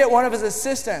 I'm going to get one of his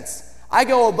assistants. I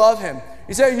go above him.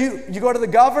 You say, you go to the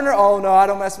governor? Oh, no, I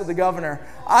don't mess with the governor.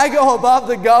 I go above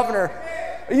the governor.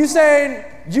 Are you saying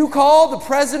you call the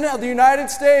President of the United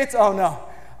States? Oh, no.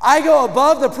 I go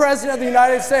above the President of the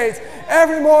United States.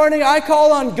 Every morning I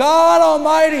call on God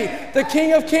Almighty, the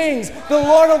King of Kings, the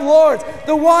Lord of Lords,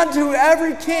 the one to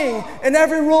every king and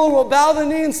every ruler will bow the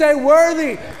knee and say,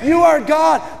 worthy, you are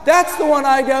God. That's the one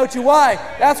I go to. Why?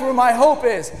 That's where my hope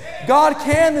is. God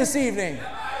can this evening.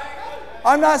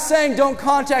 I'm not saying don't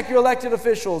contact your elected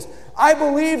officials. I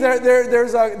believe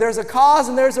there's a cause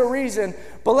and there's a reason,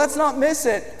 but let's not miss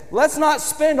it. Let's not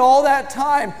spend all that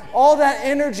time, all that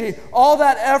energy, all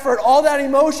that effort, all that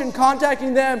emotion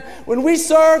contacting them when we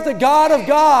serve the God of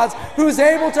gods who's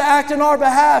able to act in our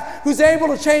behalf, who's able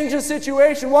to change the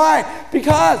situation. Why?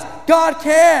 Because God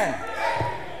can.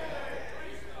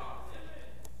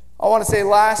 I want to say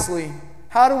lastly,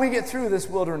 how do we get through this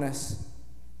wilderness?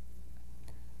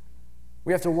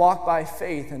 We have to walk by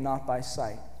faith and not by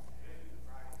sight.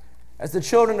 As the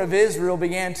children of Israel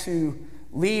began to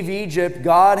leave Egypt,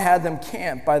 God had them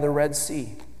camp by the Red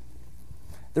Sea.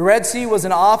 The Red Sea was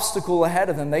an obstacle ahead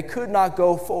of them. They could not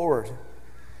go forward.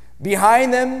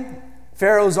 Behind them,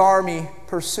 Pharaoh's army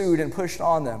pursued and pushed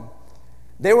on them.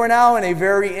 They were now in a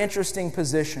very interesting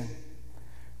position.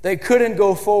 They couldn't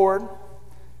go forward,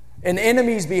 and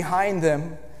enemies behind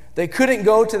them. They couldn't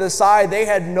go to the side. They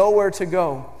had nowhere to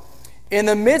go. In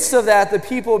the midst of that, the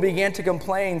people began to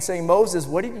complain, saying, Moses,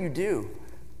 what did you do?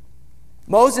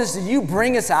 Moses, did you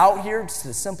bring us out here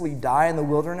to simply die in the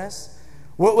wilderness?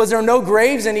 Was there no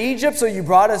graves in Egypt, so you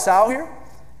brought us out here?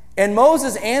 And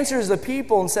Moses answers the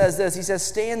people and says this. He says,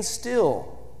 stand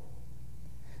still.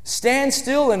 Stand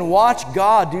still and watch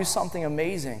God do something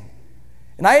amazing.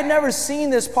 And I had never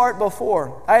seen this part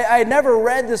before. I had never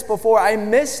read this before. I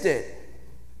missed it.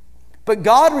 But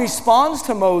God responds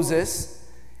to Moses,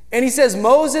 and He says,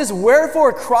 Moses,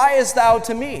 wherefore criest thou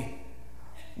to me?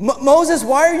 Moses,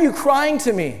 why are you crying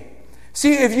to me?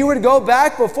 See, if you were to go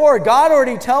back before, God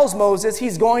already tells Moses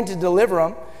He's going to deliver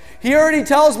him. He already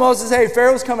tells Moses, hey,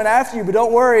 Pharaoh's coming after you, but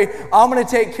don't worry, I'm going to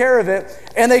take care of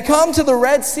it. And they come to the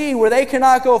Red Sea where they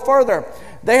cannot go further.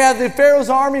 They have the Pharaoh's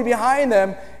army behind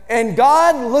them, and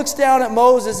God looks down at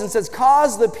Moses and says,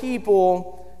 cause the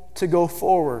people to go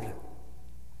forward.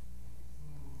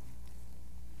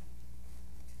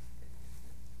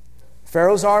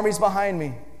 Pharaoh's army's behind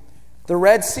me. The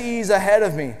Red Sea's ahead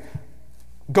of me.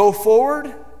 Go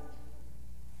forward?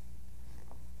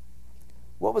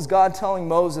 What was God telling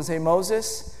Moses? Hey,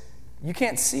 Moses, you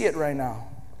can't see it right now,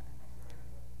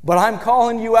 but I'm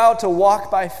calling you out to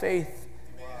walk by faith.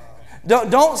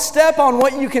 Don't step on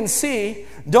what you can see.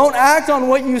 Don't act on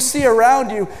what you see around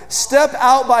you. Step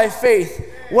out by faith.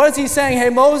 What is he saying? Hey,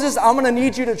 Moses, I'm going to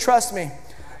need you to trust me.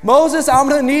 Moses, I'm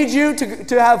going to need you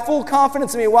to have full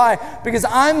confidence in me. Why? Because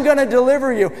I'm going to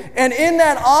deliver you. And in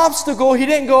that obstacle, he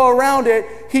didn't go around it.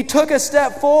 He took a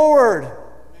step forward,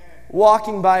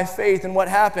 walking by faith. And what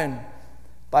happened?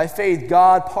 By faith,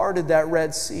 God parted that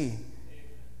Red Sea.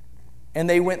 And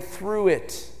they went through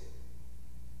it.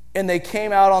 And they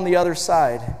came out on the other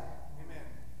side.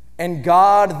 And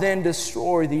God then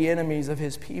destroyed the enemies of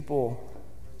his people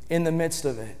in the midst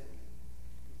of it.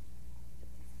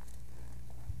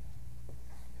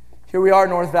 Here we are,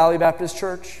 North Valley Baptist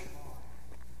Church.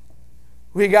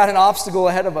 We got an obstacle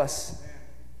ahead of us.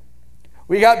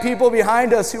 We got people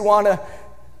behind us who want to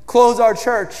close our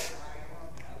church.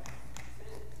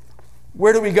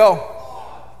 Where do we go?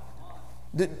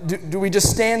 Do we just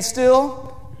stand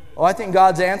still? Oh, I think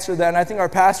God's answered that, and I think our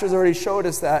pastors already showed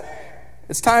us that.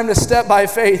 It's time to step by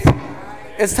faith.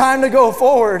 It's time to go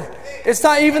forward. It's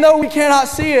time, even though we cannot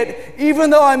see it,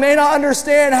 even though I may not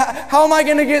understand, how am I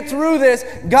going to get through this?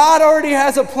 God already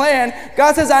has a plan.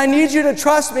 God says, I need you to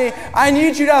trust me. I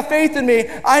need you to have faith in me.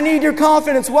 I need your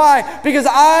confidence. Why? Because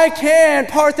I can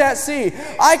part that sea.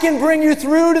 I can bring you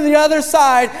through to the other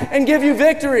side and give you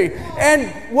victory. And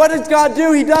what does God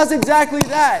do? He does exactly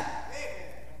that.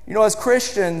 You know, as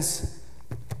Christians,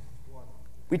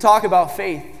 we talk about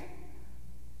faith.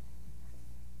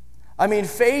 I mean,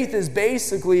 faith is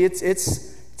basically,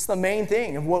 it's the main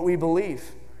thing of what we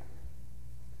believe.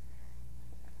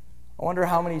 I wonder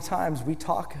how many times we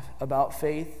talk about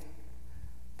faith,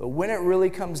 but when it really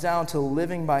comes down to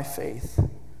living by faith,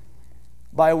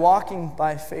 by walking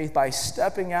by faith, by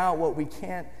stepping out what we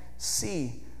can't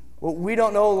see, what we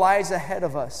don't know lies ahead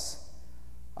of us,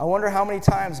 I wonder how many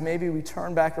times maybe we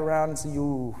turn back around and say,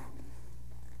 ooh,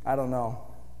 I don't know.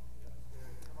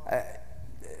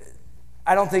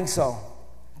 I don't think so.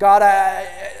 God,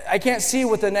 I can't see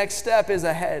what the next step is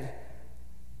ahead.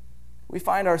 We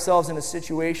find ourselves in a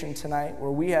situation tonight where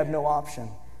we have no option.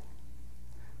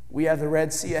 We have the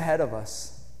Red Sea ahead of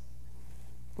us.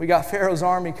 We got Pharaoh's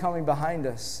army coming behind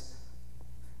us.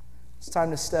 It's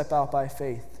time to step out by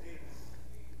faith.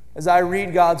 As I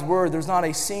read God's word, there's not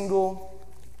a single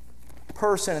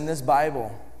person in this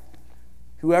Bible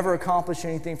who ever accomplished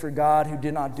anything for God who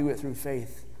did not do it through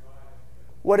faith.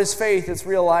 What is faith? It's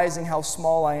realizing how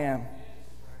small I am,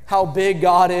 how big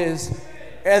God is,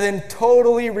 and then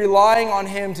totally relying on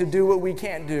Him to do what we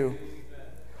can't do.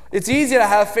 It's easy to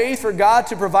have faith for God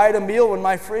to provide a meal when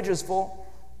my fridge is full.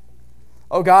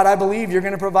 Oh God, I believe you're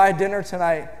going to provide dinner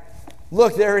tonight.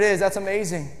 Look, there it is. That's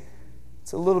amazing.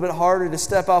 It's a little bit harder to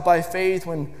step out by faith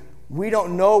when we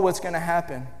don't know what's going to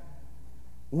happen.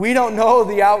 We don't know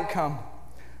the outcome.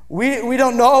 We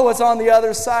don't know what's on the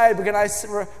other side, but can I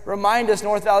remind us,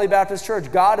 North Valley Baptist Church,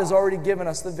 God has already given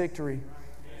us the victory.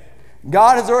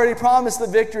 God has already promised the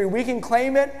victory. We can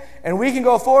claim it, and we can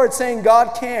go forward saying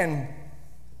God can.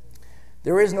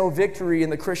 There is no victory in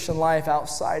the Christian life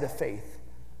outside of faith.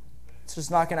 It's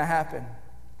just not going to happen.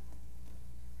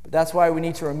 But that's why we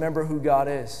need to remember who God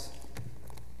is.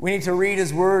 We need to read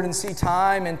His Word and see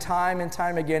time and time and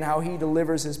time again how He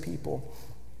delivers His people.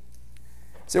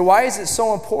 So why is it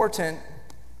so important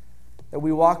that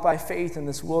we walk by faith in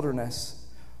this wilderness?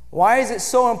 Why is it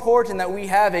so important that we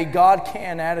have a God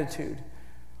can attitude?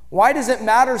 Why does it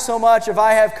matter so much if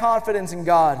I have confidence in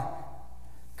God?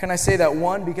 Can I say that?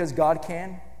 One, because God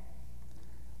can.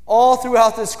 All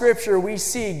throughout the Scripture, we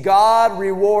see God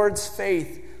rewards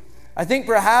faith. I think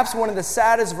perhaps one of the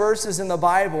saddest verses in the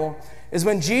Bible is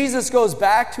when Jesus goes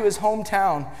back to his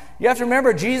hometown. You have to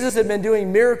remember, Jesus had been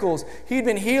doing miracles. He'd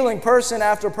been healing person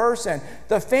after person.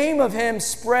 The fame of him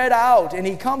spread out, and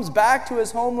he comes back to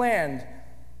his homeland.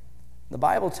 The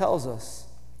Bible tells us,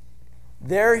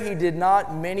 there he did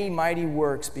not many mighty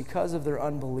works because of their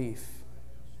unbelief.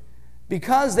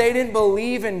 Because they didn't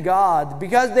believe in God,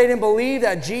 because they didn't believe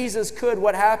that Jesus could,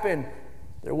 what happened?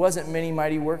 There wasn't many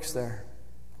mighty works there.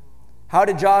 How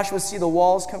did Joshua see the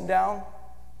walls come down?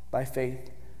 By faith.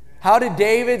 How did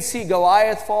David see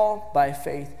Goliath fall? By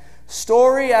faith.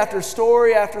 Story after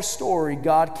story after story,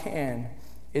 God can.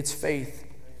 It's faith.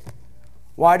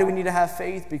 Why do we need to have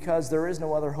faith? Because there is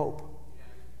no other hope.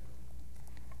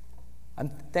 I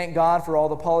thank God for all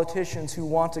the politicians who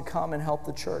want to come and help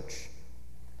the church.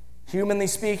 Humanly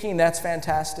speaking, that's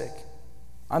fantastic.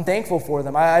 I'm thankful for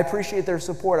them. I appreciate their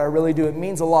support. I really do. It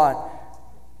means a lot.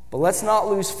 But let's not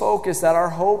lose focus that our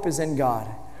hope is in God.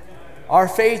 Our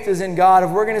faith is in God. If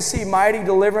we're going to see mighty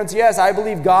deliverance, yes, I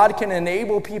believe God can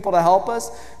enable people to help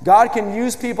us. God can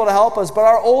use people to help us. But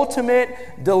our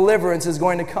ultimate deliverance is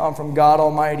going to come from God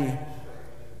Almighty.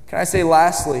 Can I say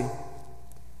lastly,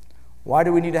 why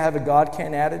do we need to have a God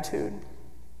can attitude?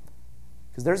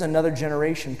 Because there's another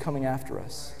generation coming after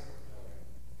us.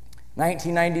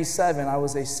 1997, I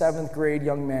was a 7th grade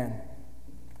young man.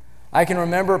 I can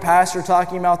remember a pastor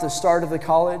talking about the start of the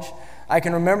college. I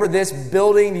can remember these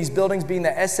buildings being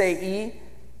the SAE,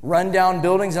 rundown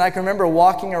buildings, and I can remember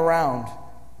walking around,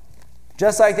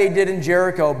 just like they did in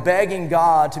Jericho, begging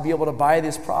God to be able to buy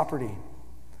this property.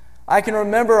 I can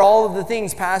remember all of the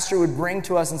things pastor would bring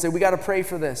to us and say, we got to pray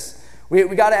for this. We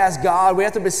got to ask God. We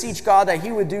have to beseech God that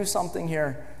He would do something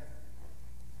here.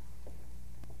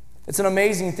 It's an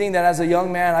amazing thing that as a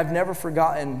young man, I've never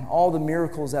forgotten all the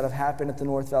miracles that have happened at the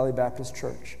North Valley Baptist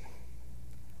Church.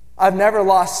 I've never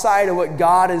lost sight of what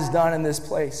God has done in this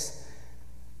place.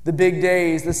 The big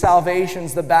days, the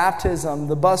salvations, the baptism,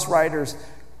 the bus riders.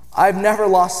 I've never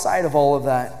lost sight of all of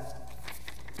that.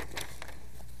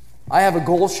 I have a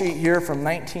goal sheet here from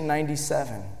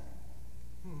 1997.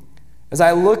 As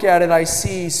I look at it, I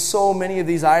see so many of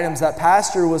these items that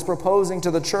pastor was proposing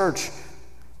to the church.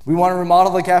 We want to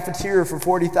remodel the cafeteria for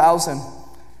 $40,000.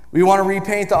 We want to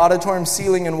repaint the auditorium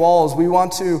ceiling and walls. We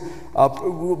want to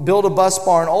build a bus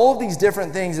barn. All of these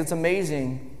different things. It's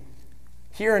amazing.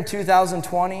 Here in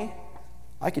 2020,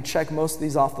 I could check most of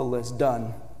these off the list.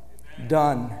 Done.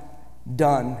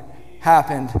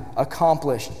 Happened.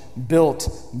 Accomplished. Built.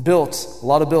 A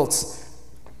lot of builts.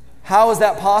 How is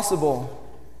that possible?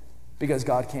 Because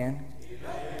God can.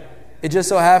 It just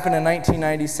so happened in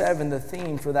 1997, the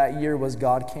theme for that year was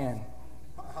God can.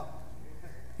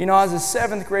 You know, as a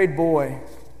 7th grade boy,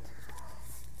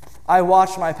 I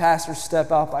watched my pastor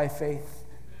step out by faith.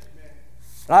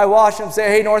 And I watched him say,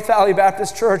 hey, North Valley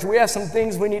Baptist Church, we have some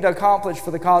things we need to accomplish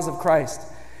for the cause of Christ.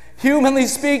 Humanly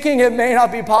speaking, it may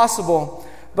not be possible.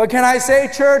 But can I say,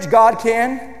 church, God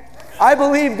can? I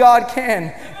believe God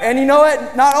can. And you know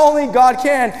what? Not only God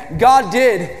can, God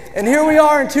did. And here we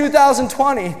are in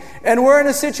 2020, and we're in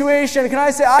a situation, can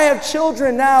I say, I have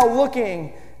children now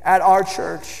looking at our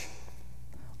church.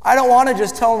 I don't want to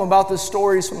just tell them about the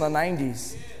stories from the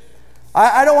 90s.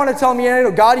 I don't want to tell them, you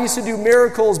know, God used to do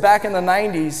miracles back in the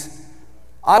 90s.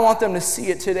 I want them to see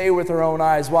it today with their own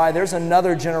eyes. Why? There's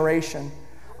another generation.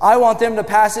 I want them to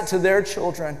pass it to their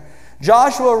children.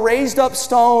 Joshua raised up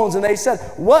stones, and they said,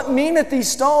 what meaneth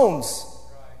these stones?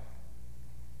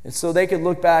 And so they could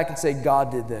look back and say,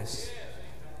 God did this.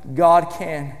 God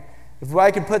can. If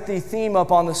I could put the theme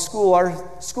up on the school,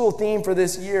 our school theme for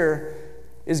this year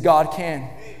is God can.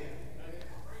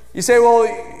 You say, well,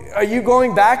 are you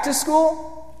going back to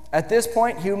school? At this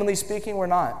point, humanly speaking, we're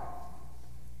not.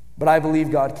 But I believe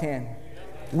God can.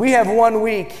 We have 1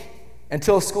 week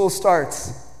until school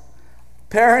starts.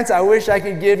 Parents, I wish I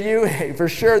could give you, hey, for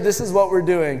sure, this is what we're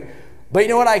doing. But you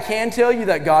know what? I can tell you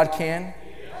that God can.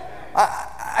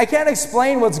 I can't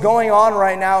explain what's going on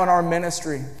right now in our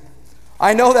ministry.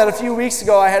 I know that a few weeks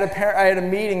ago I had a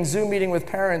meeting, Zoom meeting with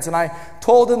parents, and I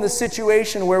told them the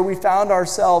situation where we found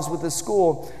ourselves with the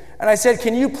school. And I said,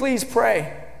 can you please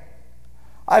pray?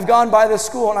 I've gone by the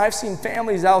school and I've seen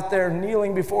families out there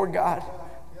kneeling before God,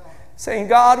 saying,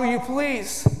 God, will you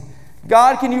please?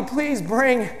 God, can you please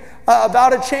bring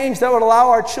about a change that would allow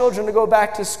our children to go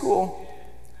back to school?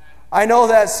 I know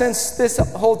that since this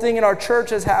whole thing in our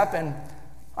church has happened,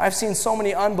 I've seen so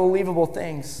many unbelievable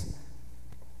things.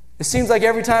 It seems like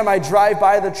every time I drive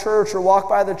by the church or walk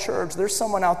by the church, there's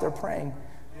someone out there praying.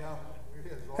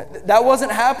 That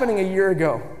wasn't happening a year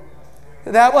ago.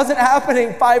 That wasn't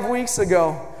happening 5 weeks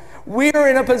ago. We are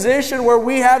in a position where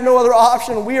we have no other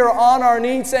option. We are on our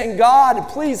knees saying, God,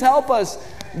 please help us.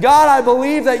 God, I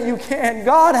believe that you can.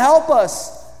 God, help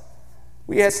us.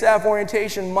 We had staff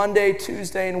orientation Monday,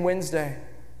 Tuesday, and Wednesday.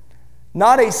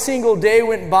 Not a single day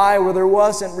went by where there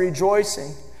wasn't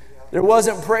rejoicing. There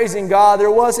wasn't praising God.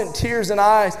 There wasn't tears in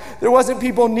eyes. There wasn't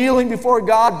people kneeling before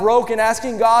God, broken,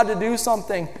 asking God to do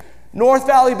something. North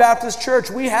Valley Baptist Church,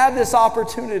 we have this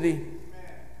opportunity.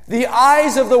 The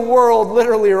eyes of the world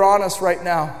literally are on us right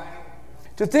now.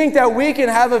 To think that we can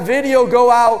have a video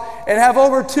go out and have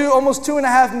over almost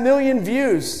 2.5 million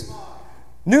views.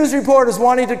 News reporters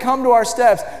wanting to come to our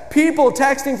steps. People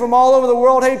texting from all over the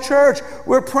world, hey church,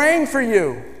 we're praying for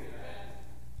you.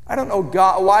 I don't know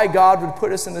why God would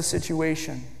put us in this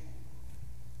situation.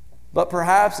 But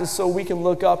perhaps it's so we can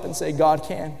look up and say, God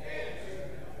can.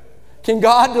 Can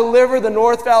God deliver the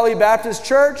North Valley Baptist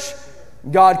Church?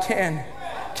 God can.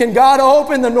 Can God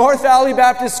open the North Valley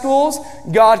Baptist schools?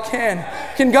 God can.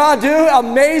 Can God do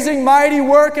amazing, mighty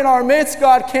work in our midst?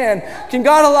 God can. Can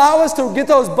God allow us to get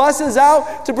those buses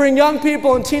out to bring young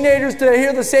people and teenagers to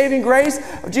hear the saving grace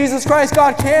of Jesus Christ?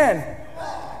 God can.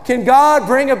 Can God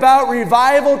bring about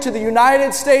revival to the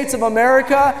United States of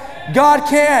America? God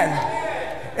can.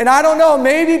 And I don't know,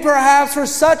 maybe perhaps for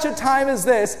such a time as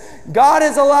this, God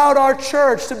has allowed our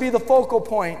church to be the focal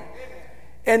point.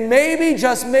 And maybe,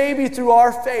 just maybe, through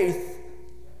our faith,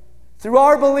 through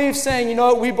our belief saying, you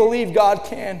know what, we believe God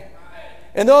can.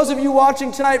 And those of you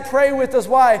watching tonight, pray with us.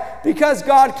 Why? Because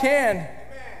God can.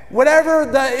 Whatever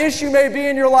the issue may be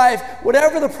in your life,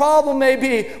 whatever the problem may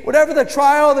be, whatever the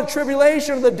trial, the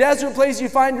tribulation, or the desert place you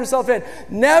find yourself in,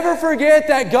 never forget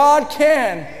that God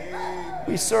can.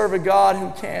 We serve a God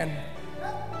who can.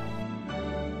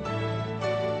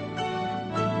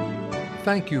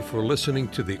 Thank you for listening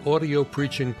to the audio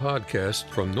preaching podcast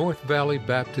from North Valley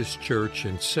Baptist Church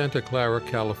in Santa Clara,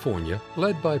 California,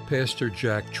 led by Pastor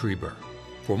Jack Trieber.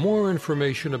 For more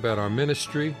information about our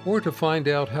ministry or to find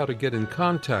out how to get in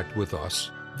contact with us,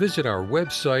 visit our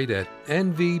website at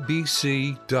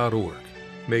nvbc.org.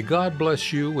 May God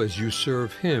bless you as you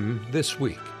serve Him this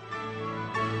week.